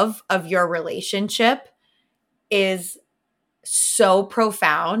love of your relationship is so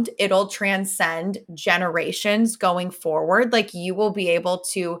profound. It'll transcend generations going forward. Like you will be able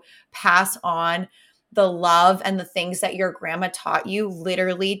to pass on the love and the things that your grandma taught you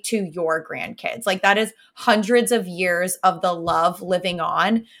literally to your grandkids. Like that is hundreds of years of the love living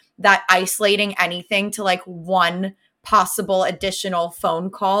on, that isolating anything to like one possible additional phone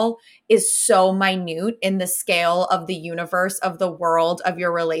call is so minute in the scale of the universe, of the world, of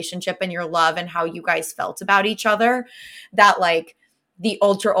your relationship and your love and how you guys felt about each other, that like the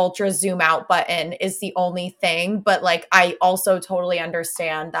ultra zoom out button is the only thing. But like, I also totally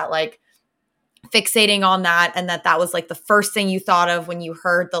understand that like fixating on that and that was like the first thing you thought of when you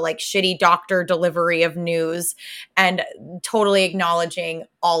heard the like shitty doctor delivery of news, and totally acknowledging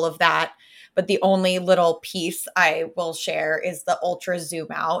all of that. But the only little piece I will share is the ultra zoom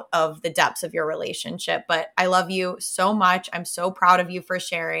out of the depths of your relationship. But I love you so much. I'm so proud of you for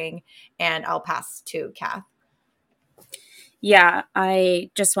sharing. And I'll pass to Kath. Yeah, I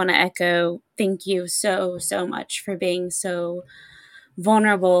just want to echo thank you so much for being so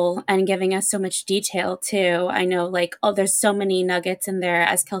vulnerable and giving us so much detail too. I know like, there's so many nuggets in there,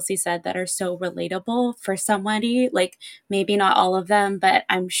 as Kelsey said, that are so relatable for somebody, like maybe not all of them, but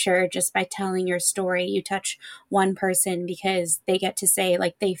I'm sure just by telling your story, you touch one person because they get to say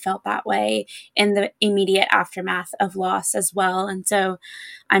like they felt that way in the immediate aftermath of loss as well. And so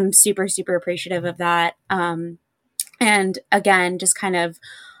I'm super appreciative of that. And again, just kind of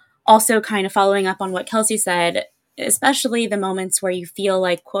following up on what Kelsey said, especially the moments where you feel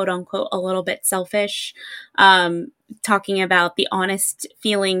like, quote unquote, a little bit selfish, talking about the honest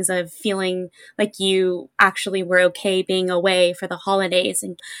feelings of feeling like you actually were okay being away for the holidays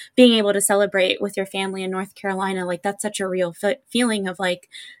and being able to celebrate with your family in North Carolina. Like that's such a real feeling of like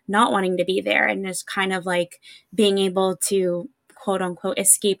not wanting to be there, and just kind of like being able to quote unquote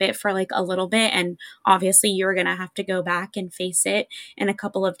escape it for like a little bit. And obviously you're going to have to go back and face it in a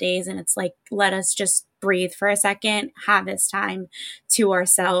couple of days. And it's like, let us just breathe for a second, have this time to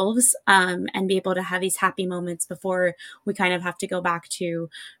ourselves, and be able to have these happy moments before we kind of have to go back to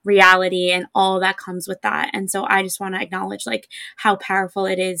reality and all that comes with that. And so I just want to acknowledge like how powerful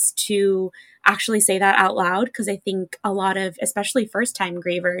it is to actually say that out loud, because I think a lot of, especially first time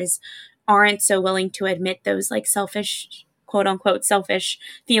grievers, aren't so willing to admit those like selfish, quote unquote, selfish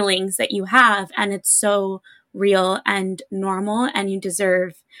feelings that you have. And it's so real and normal, and you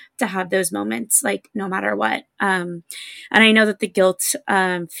deserve to have those moments, like no matter what. And I know that the guilt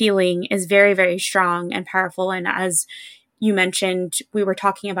feeling is very, very strong and powerful. And as you mentioned, we were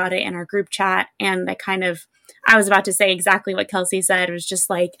talking about it in our group chat, and I was about to say exactly what Kelsey said. It was just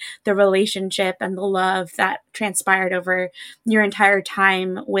like the relationship and the love that transpired over your entire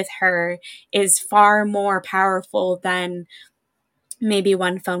time with her is far more powerful than maybe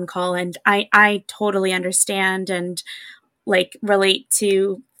one phone call. And I totally understand and like relate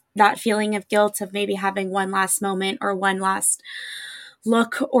to that feeling of guilt of maybe having one last moment or one last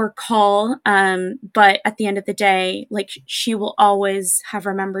look or call. But at the end of the day, like she will always have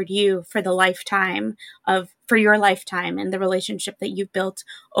remembered you for your lifetime and the relationship that you've built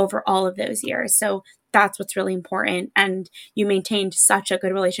over all of those years. So that's what's really important. And you maintained such a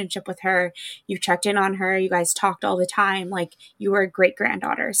good relationship with her. You checked in on her. You guys talked all the time. Like you were a great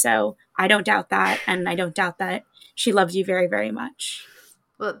granddaughter. So I don't doubt that. And I don't doubt that she loves you very, very much.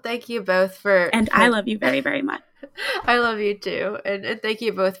 Well, thank you both for... And I love you very, very much. I love you too. And thank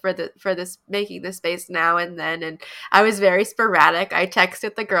you both for this making the space now and then. And I was very sporadic. I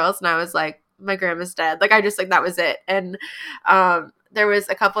texted the girls and I was like, my grandma's dead. Like I just like that was it. And there was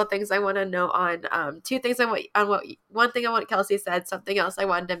a couple of things I want to know on two things one thing I want Kelsey said, something else I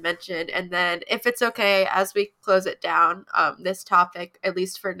wanted to mention, and then if it's okay as we close it down, this topic, at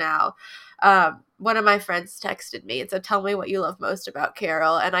least for now, one of my friends texted me and said, tell me what you love most about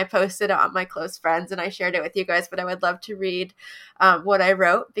Carol. And I posted it on my close friends and I shared it with you guys, but I would love to read what I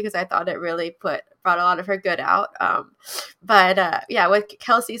wrote because I thought it really brought a lot of her good out. Yeah, what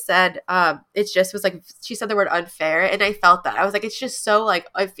Kelsey said, it just was like, she said the word unfair. And I felt that. I was like, it's just so like,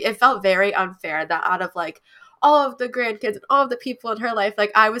 it felt very unfair that out of like all of the grandkids and all of the people in her life,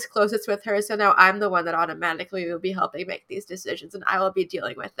 like I was closest with her. So now I'm the one that automatically will be helping make these decisions and I will be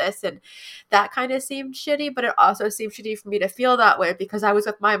dealing with this. And that kind of seemed shitty, but it also seemed shitty for me to feel that way because I was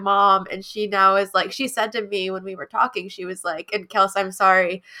with my mom and she now is like, she said to me when we were talking, she was like, and Kels, I'm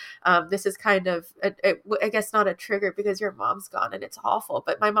sorry. This is kind of, I guess not a trigger because your mom's gone and it's awful.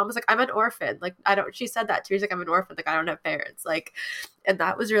 But my mom was like, I'm an orphan. Like, she said that too. She's like, I'm an orphan. Like, I don't have parents. Like, and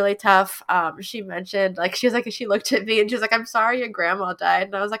that was really tough. She mentioned, like, she was like, she looked at me and she was like, I'm sorry your grandma died.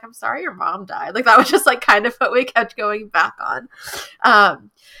 And I was like, I'm sorry your mom died. Like, that was just like kind of what we kept going back on.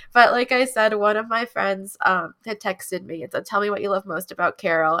 But like I said, one of my friends had texted me and said, tell me what you love most about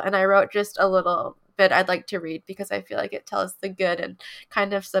Carol. And I wrote just a little bit I'd like to read because I feel like it tells the good and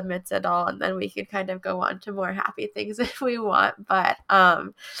kind of submits it all. And then we can kind of go on to more happy things if we want. But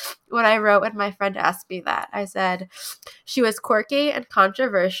what I wrote when my friend asked me that, I said, she was quirky and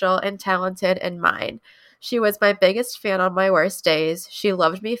controversial and talented and mine. She was my biggest fan on my worst days. She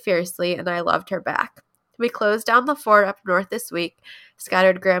loved me fiercely and I loved her back. We closed down the fort up north this week,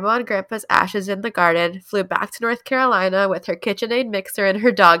 scattered Grandma and Grandpa's ashes in the garden, flew back to North Carolina with her KitchenAid mixer and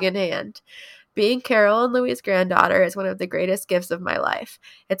her dog in hand. Being Carol and Louie's granddaughter is one of the greatest gifts of my life.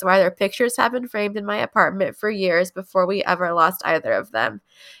 It's why their pictures have been framed in my apartment for years before we ever lost either of them.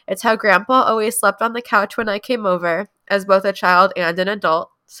 It's how Grandpa always slept on the couch when I came over, as both a child and an adult,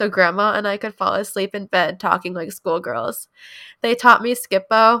 so Grandma and I could fall asleep in bed talking like schoolgirls. They taught me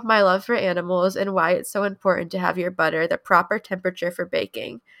Skip-Bo, my love for animals, and why it's so important to have your butter the proper temperature for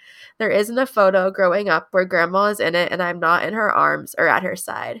baking. There isn't a photo growing up where Grandma is in it and I'm not in her arms or at her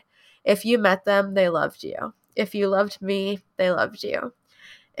side. If you met them, they loved you. If you loved me, they loved you.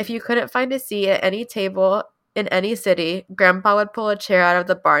 If you couldn't find a seat at any table in any city, Grandpa would pull a chair out of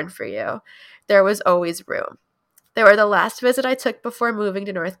the barn for you. There was always room. They were the last visit I took before moving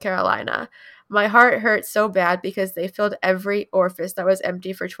to North Carolina. My heart hurt so bad because they filled every orifice that was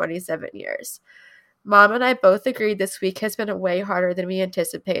empty for 27 years. Mom and I both agreed this week has been way harder than we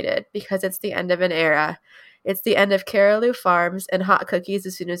anticipated because it's the end of an era. It's the end of Carolou Farms and hot cookies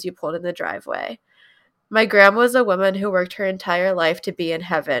as soon as you pulled in the driveway. My grandma was a woman who worked her entire life to be in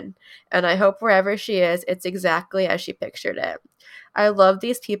heaven, and I hope wherever she is, it's exactly as she pictured it. I love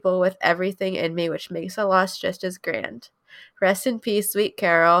these people with everything in me, which makes a loss just as grand. Rest in peace, sweet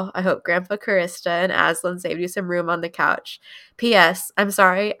Carol. I hope Grandpa Carista and Aslan saved you some room on the couch. P.S. I'm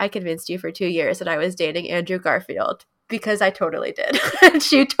sorry I convinced you for 2 years that I was dating Andrew Garfield. because I totally did. And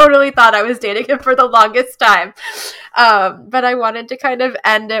she totally thought I was dating him for the longest time. But I wanted to kind of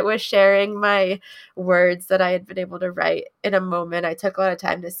end it with sharing my words that I had been able to write in a moment. I took a lot of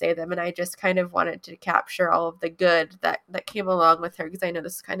time to say them, and I just kind of wanted to capture all of the good that came along with her, because I know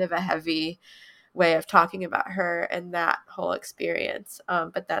this is kind of a heavy way of talking about her and that whole experience.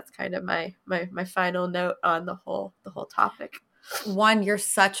 But that's kind of my final note on the whole topic. One, you're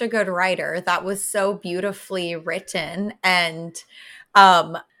such a good writer. That was so beautifully written. And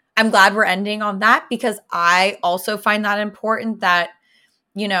I'm glad we're ending on that, because I also find that important, that,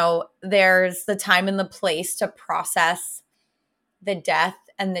 you know, there's the time and the place to process the death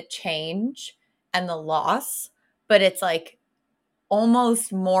and the change and the loss. But it's like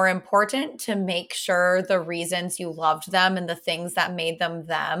almost more important to make sure the reasons you loved them and the things that made them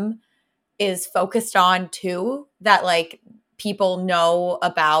them is focused on too, that like people know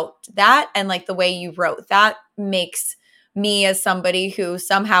about that. And like the way you wrote that makes me, as somebody who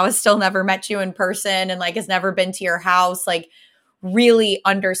somehow has still never met you in person and like has never been to your house, like really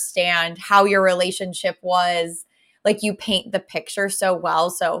understand how your relationship was. Like you paint the picture so well.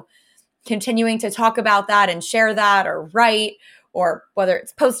 So continuing to talk about that and share that or write, or whether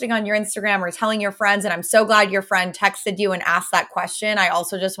it's posting on your Instagram or telling your friends. And I'm so glad your friend texted you and asked that question. I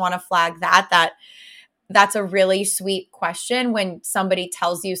also just want to flag that's a really sweet question when somebody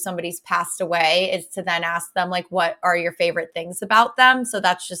tells you somebody's passed away, is to then ask them like, what are your favorite things about them? So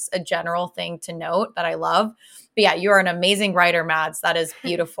that's just a general thing to note that I love. But yeah, you're an amazing writer, Mads. That is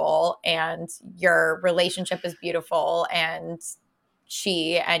beautiful. And your relationship is beautiful. And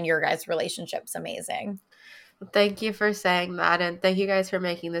she and your guys' relationship's amazing. Thank you for saying that, and thank you guys for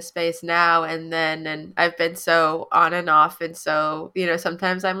making this space now and then. And I've been so on and off, and so, you know,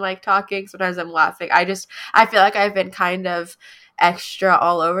 sometimes I'm like talking, sometimes I'm laughing. I feel like I've been kind of extra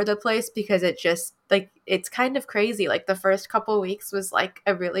all over the place, because it just like, it's kind of crazy. Like the first couple weeks was like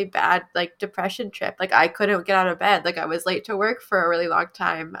a really bad like depression trip. Like I couldn't get out of bed. Like I was late to work for a really long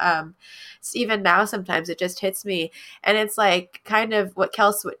time. So even now sometimes it just hits me, and it's like kind of what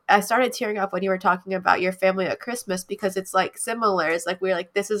Kelsey, I started tearing up when you were talking about your family at Christmas, because it's like similar. It's like we're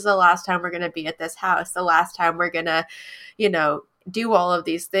like, this is the last time we're going to be at this house, the last time we're going to, you know, do all of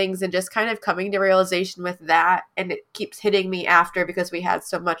these things, and just kind of coming to realization with that. And it keeps hitting me after, because we had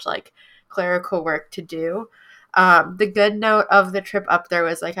so much like clerical work to do. The good note of the trip up there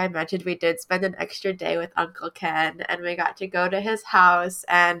was, like I mentioned, we did spend an extra day with Uncle Ken, and we got to go to his house,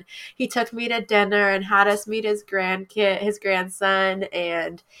 and he took me to dinner and had us meet his grandson,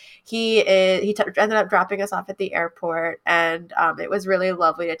 and he ended up dropping us off at the airport, and it was really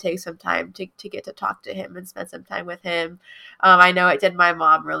lovely to take some time to get to talk to him and spend some time with him. I know it did my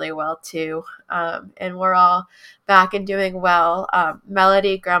mom really well too, and we're all back and doing well.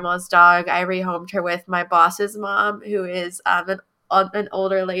 Melody, grandma's dog, I rehomed her with my boss's mom, who is an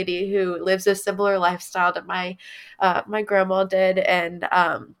older lady who lives a similar lifestyle that my grandma did, and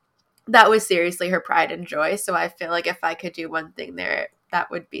that was seriously her pride and joy. So I feel like if I could do one thing there, that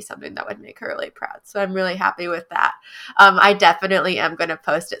would be something that would make her really proud. So I'm really happy with that. I definitely am going to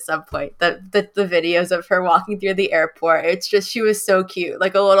post at some point the videos of her walking through the airport. It's just, she was so cute.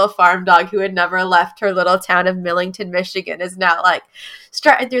 Like a little farm dog who had never left her little town of Millington, Michigan, is now like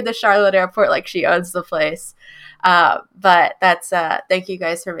strutting through the Charlotte airport like she owns the place. But that's, thank you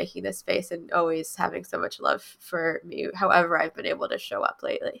guys for making this space and always having so much love for me, however I've been able to show up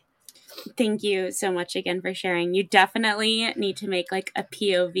lately. Thank you so much again for sharing. You definitely need to make like a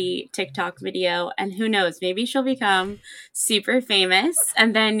POV TikTok video, and who knows, maybe she'll become super famous,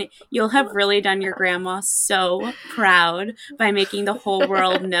 and then you'll have really done your grandma so proud by making the whole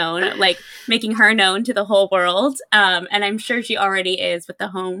world known, like making her known to the whole world. And I'm sure she already is with the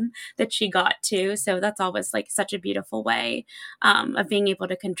home that she got to. So that's always like such a beautiful way of being able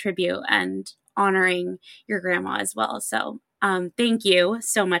to contribute and honoring your grandma as well. So thank you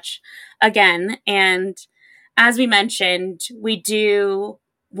so much again. And as we mentioned, we do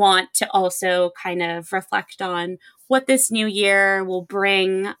want to also kind of reflect on what this new year will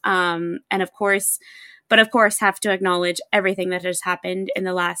bring. And of course have to acknowledge everything that has happened in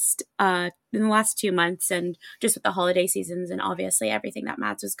the last 2 months, and just with the holiday seasons, and obviously everything that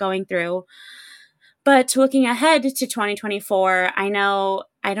Mads was going through. But looking ahead to 2024, I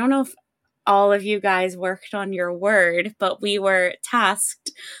don't know if all of you guys worked on your word, but we were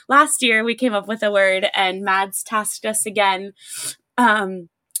tasked last year. We came up with a word, and Mads tasked us again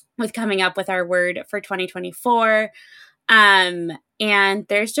with coming up with our word for 2024. And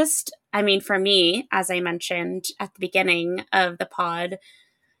there's just, for me, as I mentioned at the beginning of the pod,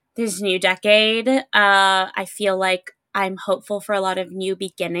 this new decade, I feel like I'm hopeful for a lot of new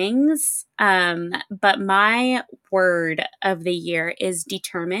beginnings. But my word of the year is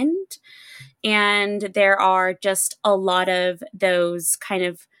determined. And there are just a lot of those kind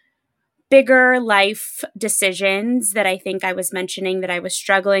of bigger life decisions that I think I was mentioning that I was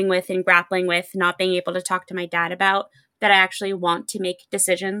struggling with and grappling with, not being able to talk to my dad about, that I actually want to make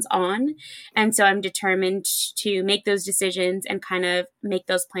decisions on. And so I'm determined to make those decisions and kind of make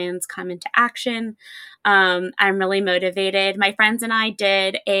those plans come into action. I'm really motivated. My friends and I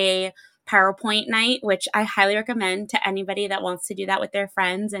did a PowerPoint night, which I highly recommend to anybody that wants to do that with their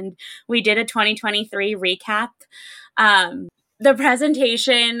friends. And we did a 2023 recap. The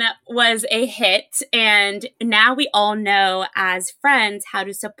presentation was a hit, and now we all know as friends how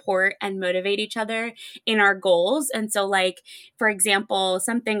to support and motivate each other in our goals. And so, like, for example,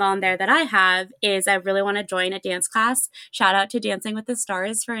 something on there that I have is I really want to join a dance class. Shout out to Dancing with the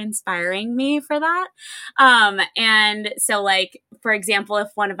Stars for inspiring me for that. And so, like, for example, if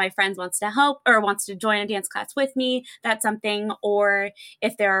one of my friends wants to help or wants to join a dance class with me, that's something. Or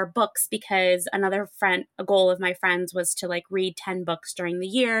if there are books, because a goal of my friends was to like read 10 books during the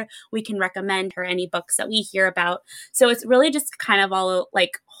year, we can recommend her any books that we hear about. So it's really just kind of all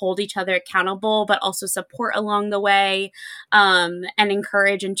like hold each other accountable, but also support along the way, and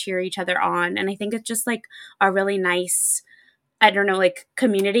encourage and cheer each other on. And I think it's just like a really nice, I don't know, like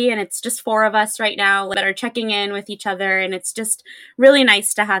community. And it's just 4 of us right now that are checking in with each other. And it's just really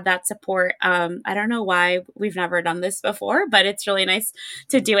nice to have that support. I don't know why we've never done this before, but it's really nice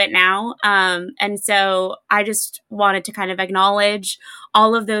to do it now. And so I just wanted to kind of acknowledge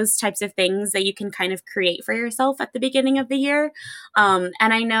all of those types of things that you can kind of create for yourself at the beginning of the year. And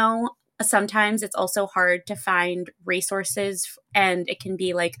I know sometimes it's also hard to find resources, and it can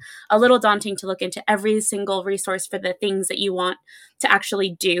be like a little daunting to look into every single resource for the things that you want to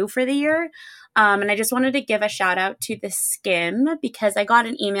actually do for the year. And I just wanted to give a shout out to the Skim, because I got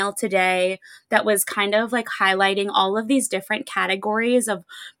an email today that was kind of like highlighting all of these different categories of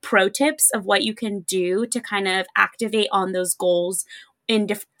pro tips of what you can do to kind of activate on those goals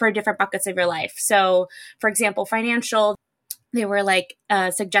for different buckets of your life. So, for example, financial, they were like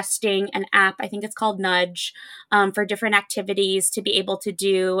suggesting an app, I think it's called Nudge, for different activities to be able to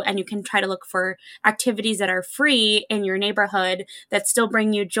do. And you can try to look for activities that are free in your neighborhood that still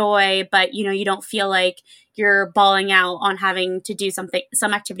bring you joy, but you don't feel like you're bawling out on having to do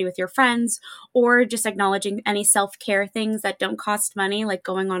some activity with your friends, or just acknowledging any self-care things that don't cost money, like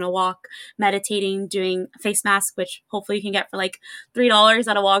going on a walk, meditating, doing a face mask, which hopefully you can get for like $3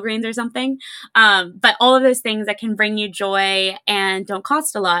 at a Walgreens or something. But all of those things that can bring you joy and don't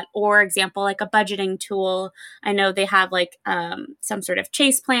cost a lot. Or example, like a budgeting tool. I know they have like some sort of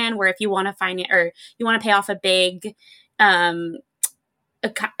Chase plan where if you want to you want to pay off a big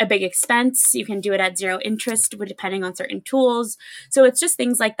big expense, you can do it at 0 interest depending on certain tools. So it's just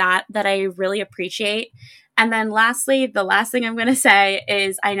things like that I really appreciate. And then lastly, the last thing I'm going to say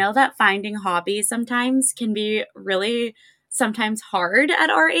is I know that finding hobbies sometimes can be really sometimes hard at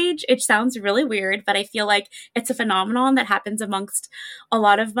our age. It sounds really weird, but I feel like it's a phenomenon that happens amongst a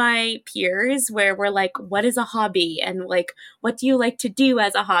lot of my peers where we're like, what is a hobby? And like, what do you like to do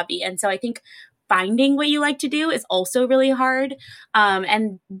as a hobby? And so I think finding what you like to do is also really hard.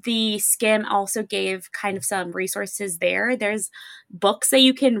 And the Skim also gave kind of some resources there. There's books that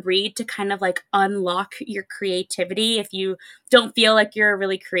you can read to kind of like unlock your creativity if you don't feel like you're a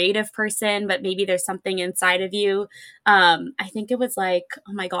really creative person, but maybe there's something inside of you. I think it was like,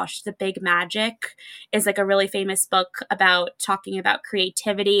 oh my gosh, The Big Magic is like a really famous book about talking about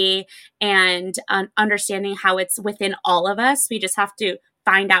creativity and understanding how it's within all of us. We just have to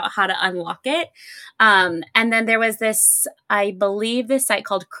find out how to unlock it. And then there was this, I believe this site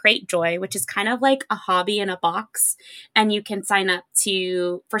called Cratejoy, which is kind of like a hobby in a box. And you can sign up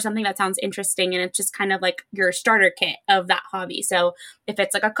for something that sounds interesting. And it's just kind of like your starter kit of that hobby. So if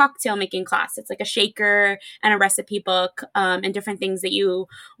it's like a cocktail making class, it's like a shaker and a recipe book, and different things that you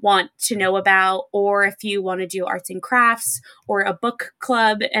want to know about. Or if you want to do arts and crafts or a book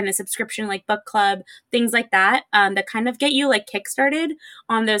club and a subscription like book club, things like that, that kind of get you like kickstarted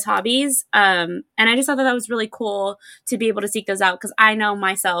on those hobbies. And I just thought that was really cool to be able to seek those out, because I know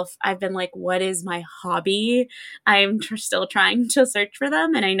myself, I've been like, what is my hobby? I'm still trying to search for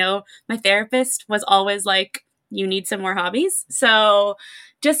them. And I know my therapist was always like, you need some more hobbies. So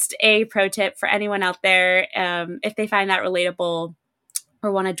just a pro tip for anyone out there, if they find that relatable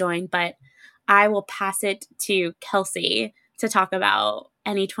or want to join. But I will pass it to Kelsey to talk about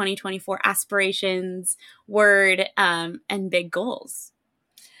any 2024 aspirations, word, and big goals.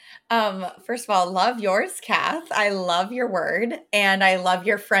 First of all, love yours, Kath. I love your word, and I love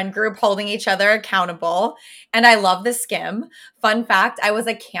your friend group holding each other accountable. And I love the Skim. Fun fact, I was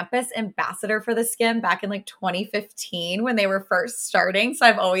a campus ambassador for the Skim back in like 2015 when they were first starting. So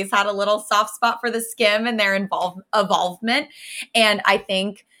I've always had a little soft spot for the Skim and their involvement. And I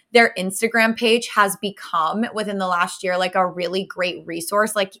think their Instagram page has become within the last year like a really great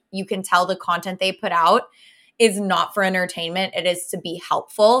resource. Like you can tell the content they put out is not for entertainment. It is to be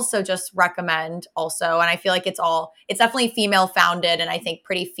helpful. So just recommend also. And I feel like it's definitely female founded and I think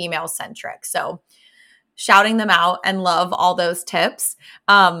pretty female centric. So shouting them out and love all those tips.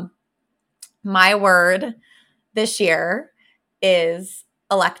 My word this year is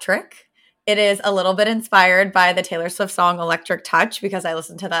electric. It is a little bit inspired by the Taylor Swift song Electric Touch because I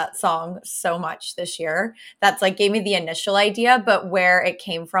listened to that song so much this year. That's like gave me the initial idea, but where it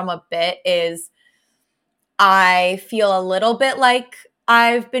came from a bit is I feel a little bit like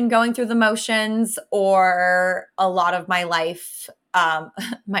I've been going through the motions or a lot of my life,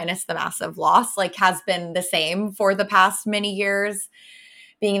 minus the massive loss, like has been the same for the past many years,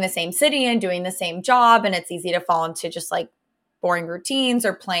 being in the same city and doing the same job. And it's easy to fall into just like boring routines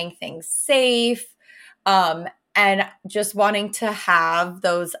or playing things safe. And just wanting to have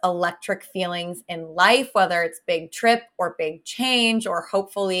those electric feelings in life, whether it's big trip or big change, or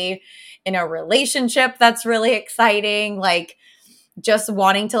hopefully in a relationship that's really exciting, like just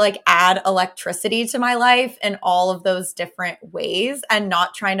wanting to like add electricity to my life in all of those different ways and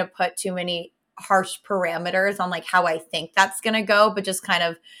not trying to put too many harsh parameters on like how I think that's going to go, but just kind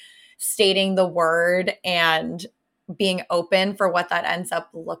of stating the word and being open for what that ends up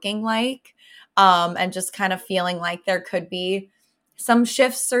looking like. And just kind of feeling like there could be some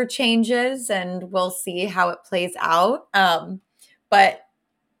shifts or changes and we'll see how it plays out. But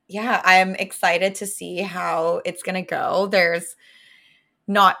yeah, I'm excited to see how it's going to go. There's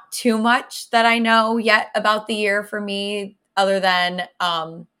not too much that I know yet about the year for me other than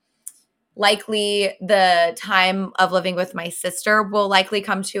likely the time of living with my sister will likely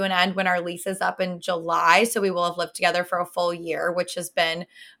come to an end when our lease is up in July. So we will have lived together for a full year, which has been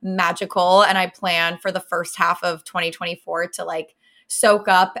magical. And I plan for the first half of 2024 to like soak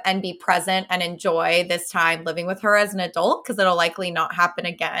up and be present and enjoy this time living with her as an adult because it'll likely not happen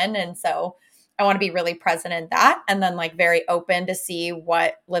again. And so I want to be really present in that and then like very open to see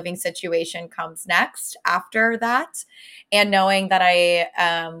what living situation comes next after that. And knowing that I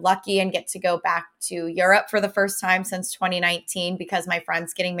am lucky and get to go back to Europe for the first time since 2019 because my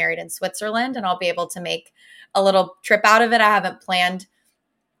friend's getting married in Switzerland and I'll be able to make a little trip out of it. I haven't planned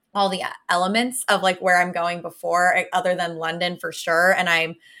all the elements of like where I'm going before other than London for sure. And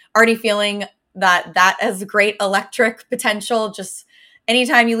I'm already feeling that has great electric potential. Just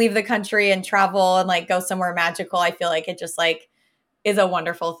anytime you leave the country and travel and like go somewhere magical, I feel like it just like is a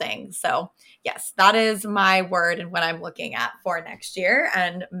wonderful thing. So yes, that is my word and what I'm looking at for next year.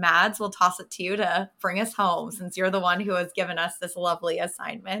 And Mads, we'll toss it to you to bring us home since you're the one who has given us this lovely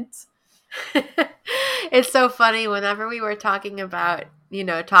assignment. It's so funny. Whenever we were talking about,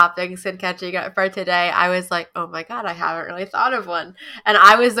 topics and catching up for today, I was like, oh my God, I haven't really thought of one. And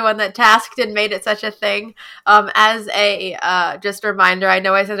I was the one that tasked and made it such a thing. As a just reminder, I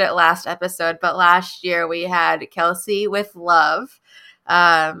know I said it last episode, but last year we had Kelsey with Love,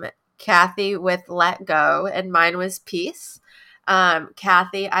 Kathy with Let Go, and mine was Peace.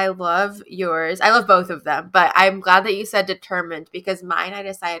 Kathy, I love yours. I love both of them, but I'm glad that you said determined because mine I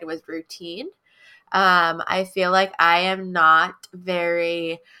decided was routine. I feel like I am not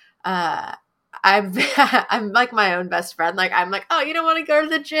very, I'm like my own best friend. Like, I'm like, oh, you don't want to go to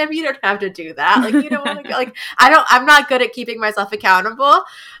the gym? You don't have to do that. Like, you don't want to go, like, I'm not good at keeping myself accountable.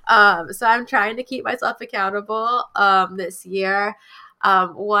 So I'm trying to keep myself accountable, this year.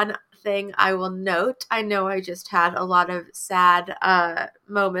 One thing I will note, I know I just had a lot of sad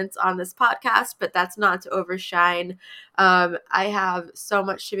moments on this podcast, but that's not to overshine. I have so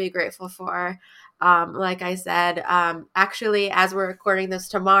much to be grateful for. Like I said, actually, as we're recording this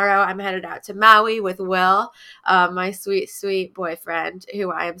tomorrow, I'm headed out to Maui with Will, my sweet, sweet boyfriend,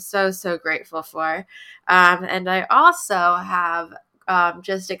 who I am so, so grateful for. And I also have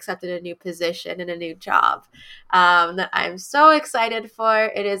just accepted a new position and a new job that I'm so excited for.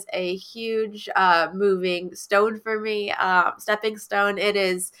 It is a huge moving stone for me, stepping stone.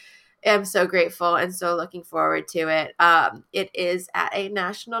 I'm so grateful and so looking forward to it. It is at a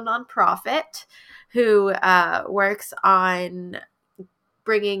national nonprofit who works on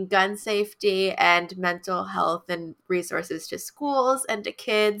bringing gun safety and mental health and resources to schools and to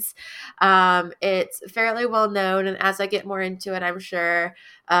kids. It's fairly well known, and as I get more into it, I'm sure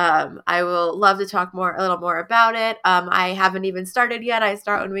I will love to talk a little more about it. I haven't even started yet. I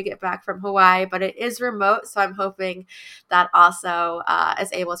start when we get back from Hawaii, but it is remote, so I'm hoping that also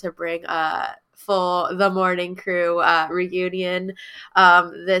is able to bring a full The Morning Crew reunion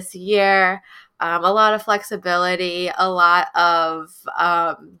this year. A lot of flexibility, a lot of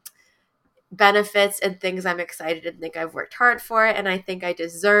benefits and things I'm excited and think I've worked hard for and I think I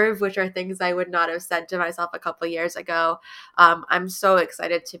deserve, which are things I would not have said to myself a couple years ago. I'm so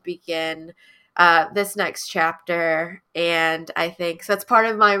excited to begin this next chapter, and I think so it's part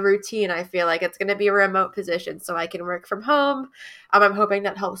of my routine. I feel like it's going to be a remote position so I can work from home. I'm hoping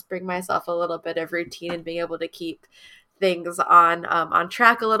that helps bring myself a little bit of routine and being able to keep things on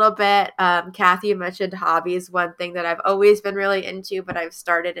track a little bit. Kathy mentioned hobbies. One thing that I've always been really into, but I've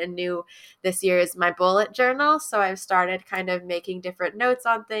started anew this year, is my bullet journal. So I've started kind of making different notes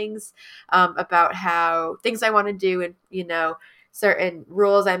on things about how things I want to do, and certain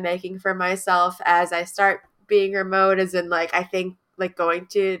rules I'm making for myself as I start being remote, as in I think going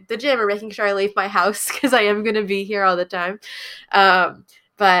to the gym or making sure I leave my house because I am going to be here all the time.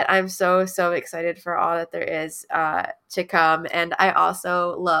 But I'm so, so excited for all that there is to come. And I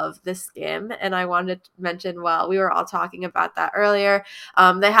also love The Skim. And I wanted to mention, while we were all talking about that earlier,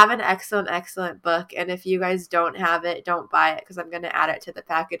 they have an excellent, excellent book. And if you guys don't have it, don't buy it because I'm going to add it to the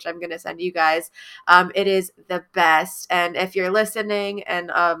package I'm going to send you guys. It is the best. And if you're listening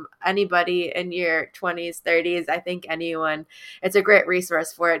and anybody in your 20s, 30s, I think anyone, it's a great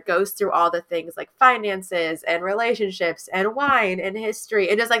resource for it. It goes through all the things like finances and relationships and wine and history.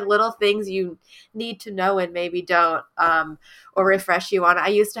 It is little things you need to know and maybe don't, or refresh you on. I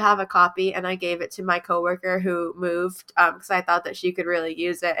used to have a copy and I gave it to my coworker who moved because I thought that she could really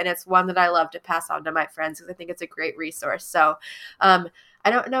use it. And it's one that I love to pass on to my friends because I think it's a great resource. So I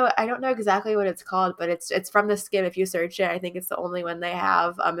don't know exactly what it's called, but it's from The Skim. If you search it, I think it's the only one they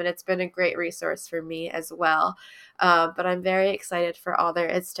have. And it's been a great resource for me as well. But I'm very excited for all there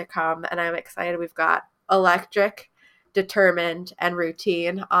is to come. And I'm excited we've got Electric, Determined, and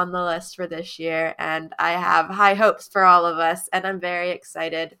Routine on the list for this year. And I have high hopes for all of us. And I'm very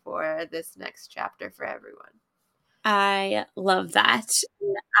excited for this next chapter for everyone. I love that.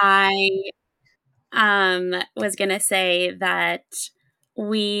 I was going to say that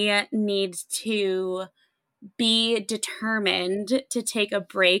we need to be determined to take a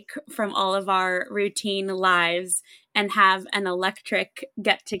break from all of our routine lives and have an electric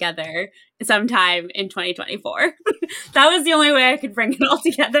get together sometime in 2024. That was the only way I could bring it all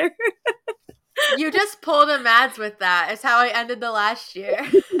together. You just pulled a Mads with that. It's how I ended the last year.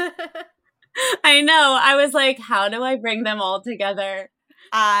 I know. I was like, how do I bring them all together?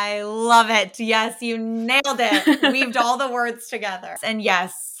 I love it. Yes, you nailed it. Weaved all the words together. And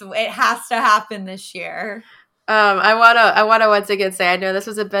yes, it has to happen this year. I wanna once again say, I know this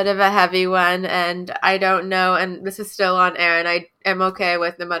was a bit of a heavy one, and I don't know, and this is still on air, and I am okay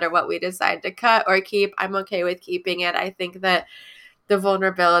with, no matter what we decide to cut or keep, I'm okay with keeping it. I think that the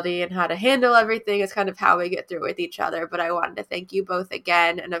vulnerability and how to handle everything is kind of how we get through with each other. But I wanted to thank you both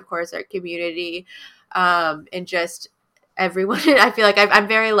again, and of course our community, and just everyone. I feel like I'm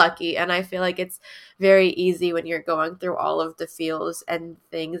very lucky, and I feel like it's very easy when you're going through all of the feels and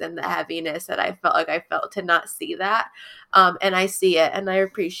things and the heaviness that I felt to not see that. And I see it, and I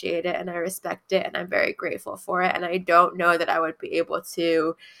appreciate it, and I respect it, and I'm very grateful for it. And I don't know that I would be able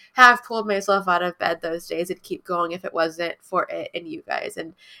to have pulled myself out of bed those days and keep going if it wasn't for it and you guys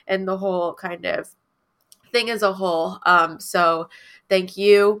and the whole kind of thing as a whole. So thank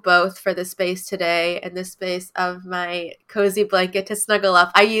you both for the space today and the space of my cozy blanket to snuggle up.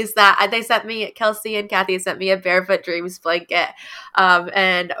 I use that. They sent me, Kelsey and Kathy sent me a Barefoot Dreams blanket.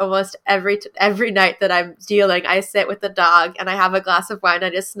 And almost every night that I'm dealing, I sit with the dog and I have a glass of wine. I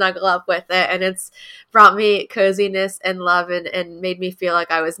just snuggle up with it, and it's brought me coziness and love, and made me feel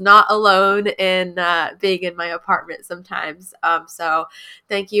like I was not alone in being in my apartment sometimes. So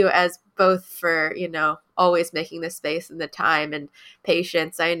thank you as both for, always making the space and the time and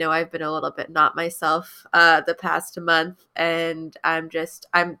patience. I know I've been a little bit not myself the past month, and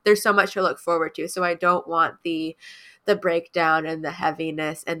there's so much to look forward to. So I don't want the breakdown and the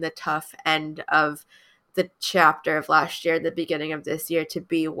heaviness and the tough end of the chapter of last year, the beginning of this year, to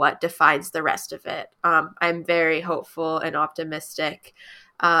be what defines the rest of it. I'm very hopeful and optimistic,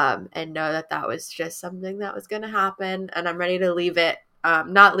 and know that was just something that was going to happen, and I'm ready to leave it.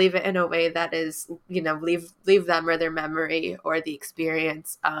 Not leave it in a way that is, leave them or their memory or the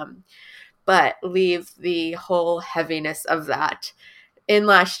experience, but leave the whole heaviness of that in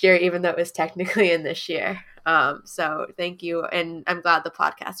last year, even though it was technically in this year. So thank you. And I'm glad the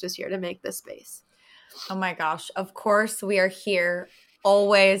podcast was here to make this space. Oh my gosh. Of course, we are here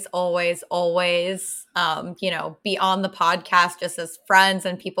always, always, always, beyond the podcast, just as friends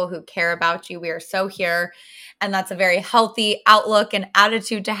and people who care about you. We are so here. And that's a very healthy outlook and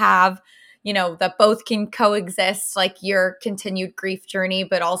attitude to have, that both can coexist, like your continued grief journey,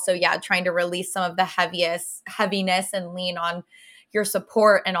 but also, trying to release some of the heaviness and lean on your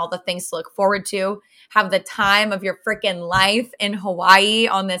support and all the things to look forward to. Have the time of your freaking life in Hawaii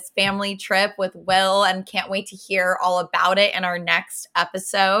on this family trip with Will, and can't wait to hear all about it in our next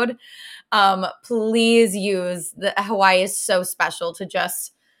episode. Please use Hawaii is so special to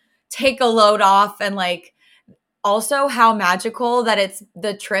just take a load off, and also how magical that it's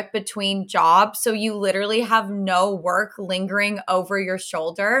the trip between jobs. So you literally have no work lingering over your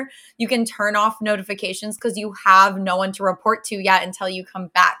shoulder. You can turn off notifications because you have no one to report to yet until you come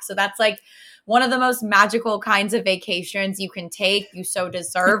back. So that's one of the most magical kinds of vacations you can take. You so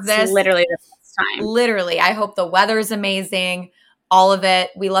deserve this. Literally the best time. Literally. I hope the weather is amazing. All of it.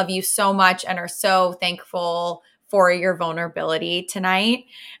 We love you so much and are so thankful for your vulnerability tonight.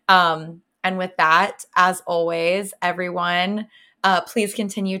 And with that, as always, everyone, please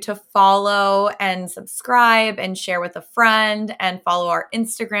continue to follow and subscribe and share with a friend, and follow our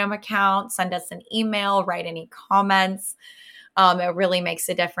Instagram account. Send us an email, write any comments. It really makes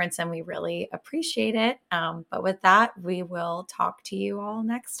a difference and we really appreciate it. But with that, we will talk to you all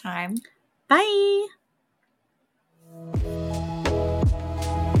next time. Bye.